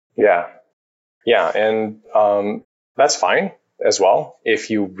 Yeah. Yeah. And that's fine as well. If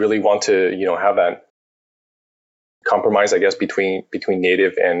you really want to, have that compromise, I guess, between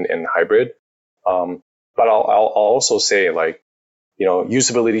native and hybrid. But I'll also say like,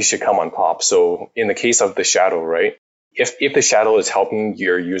 usability should come on top. So in the case of the shadow, right? If the shadow is helping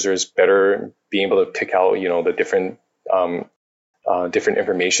your users better being able to pick out, the different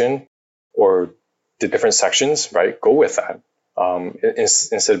information or the different sections, right? Go with that.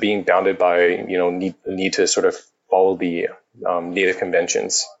 Instead of being bounded by, need to sort of follow the native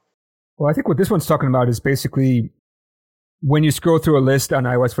conventions. Well, I think what this one's talking about is basically when you scroll through a list on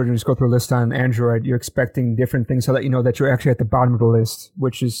iOS version, you scroll through a list on Android, you're expecting different things so that you know that you're actually at the bottom of the list,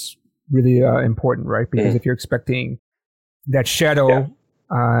 which is really important, right? Because if you're expecting that shadow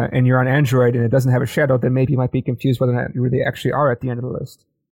and you're on Android and it doesn't have a shadow, then maybe you might be confused whether or not you really actually are at the end of the list.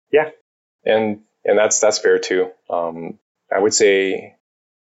 Yeah, and that's fair too. I would say,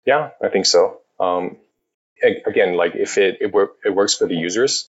 yeah, I think so. Again, like if it works for the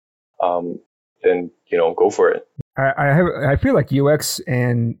users, then go for it. I feel like UX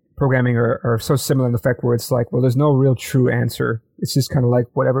and programming are so similar in the fact where it's like, well, there's no real true answer. It's just kind of like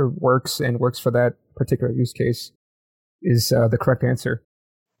whatever works and works for that particular use case is the correct answer.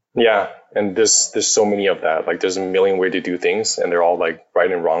 Yeah, and there's so many of that. Like there's a million ways to do things, and they're all like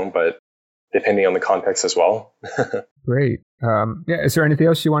right and wrong, but depending on the context as well. Great. Yeah. Is there anything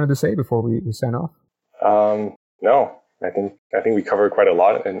else you wanted to say before we sign off? No, I think we covered quite a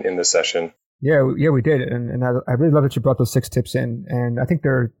lot in this session. Yeah, we did, and I really love that you brought those 6 tips in, and I think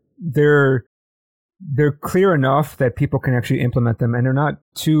they're clear enough that people can actually implement them, and they're not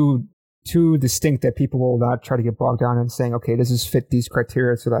too distinct that people will not try to get bogged down in saying, okay, does this fit these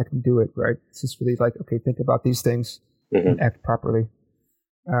criteria so that I can do it, right? It's just really like, okay, think about these things and act properly.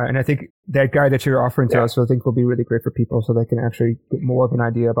 And I think that guide that you're offering to us, I think will be really great for people so they can actually get more of an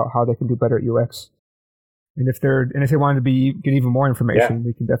idea about how they can do better at UX. And if they wanted to get even more information,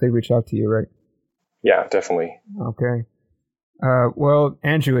 we can definitely reach out to you, right? Yeah, definitely. Okay. Well,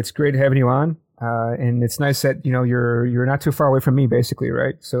 Andrew, it's great having you on. And it's nice that, you're not too far away from me, basically,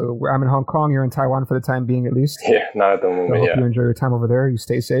 right? So I'm in Hong Kong, you're in Taiwan for the time being, at least. Yeah, not at the moment. So I hope you enjoy your time over there. You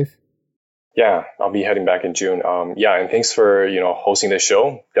stay safe. Yeah, I'll be heading back in June. And thanks for, hosting this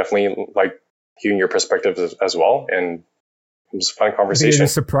show. Definitely like hearing your perspective as well. And it was a fun conversation. I'm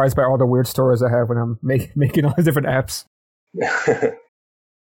surprised by all the weird stories I have when I'm making all the different apps.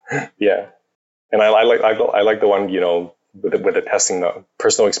 Yeah. And I like the one, with the testing, the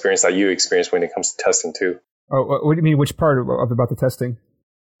personal experience that you experience when it comes to testing too. Oh, what do you mean? Which part about the testing?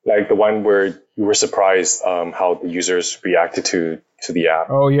 Like the one where you were surprised how the users reacted to the app.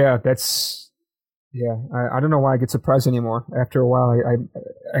 Oh yeah, I don't know why I get surprised anymore. After a while,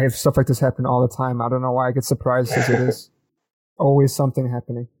 I have stuff like this happen all the time. I don't know why I get surprised as it is always something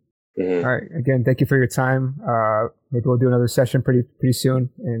happening. Mm-hmm. All right. Again, thank you for your time. Maybe we'll do another session pretty soon.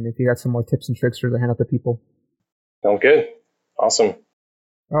 And if you got some more tips and tricks for to hand out to people. Sounds good. Awesome.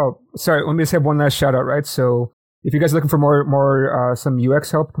 Oh, sorry. Let me just have one last shout out, right? So if you guys are looking for more some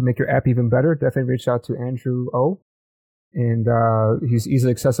UX help to make your app even better, definitely reach out to Andrew O. And he's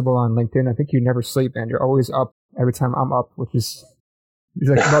easily accessible on LinkedIn. I think you never sleep, and you're always up every time I'm up, which is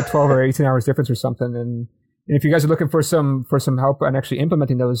like about 12 or 18 hours difference or something. And if you guys are looking for some help on actually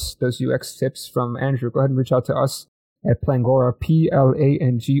implementing those UX tips from Andrew, go ahead and reach out to us at Plangora,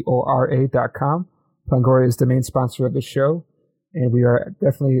 PLANGORA.com. Plangora is the main sponsor of this show, and we are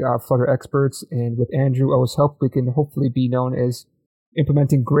definitely Flutter experts. And with Andrew O's help, we can hopefully be known as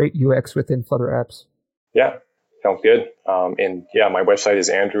implementing great UX within Flutter apps. Yeah, sounds good. And yeah, my website is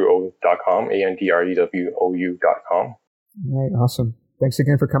andrewo.com, ANDREWOU.com. All right, awesome. Thanks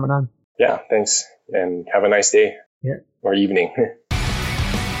again for coming on. Yeah, thanks. And have a nice day or evening.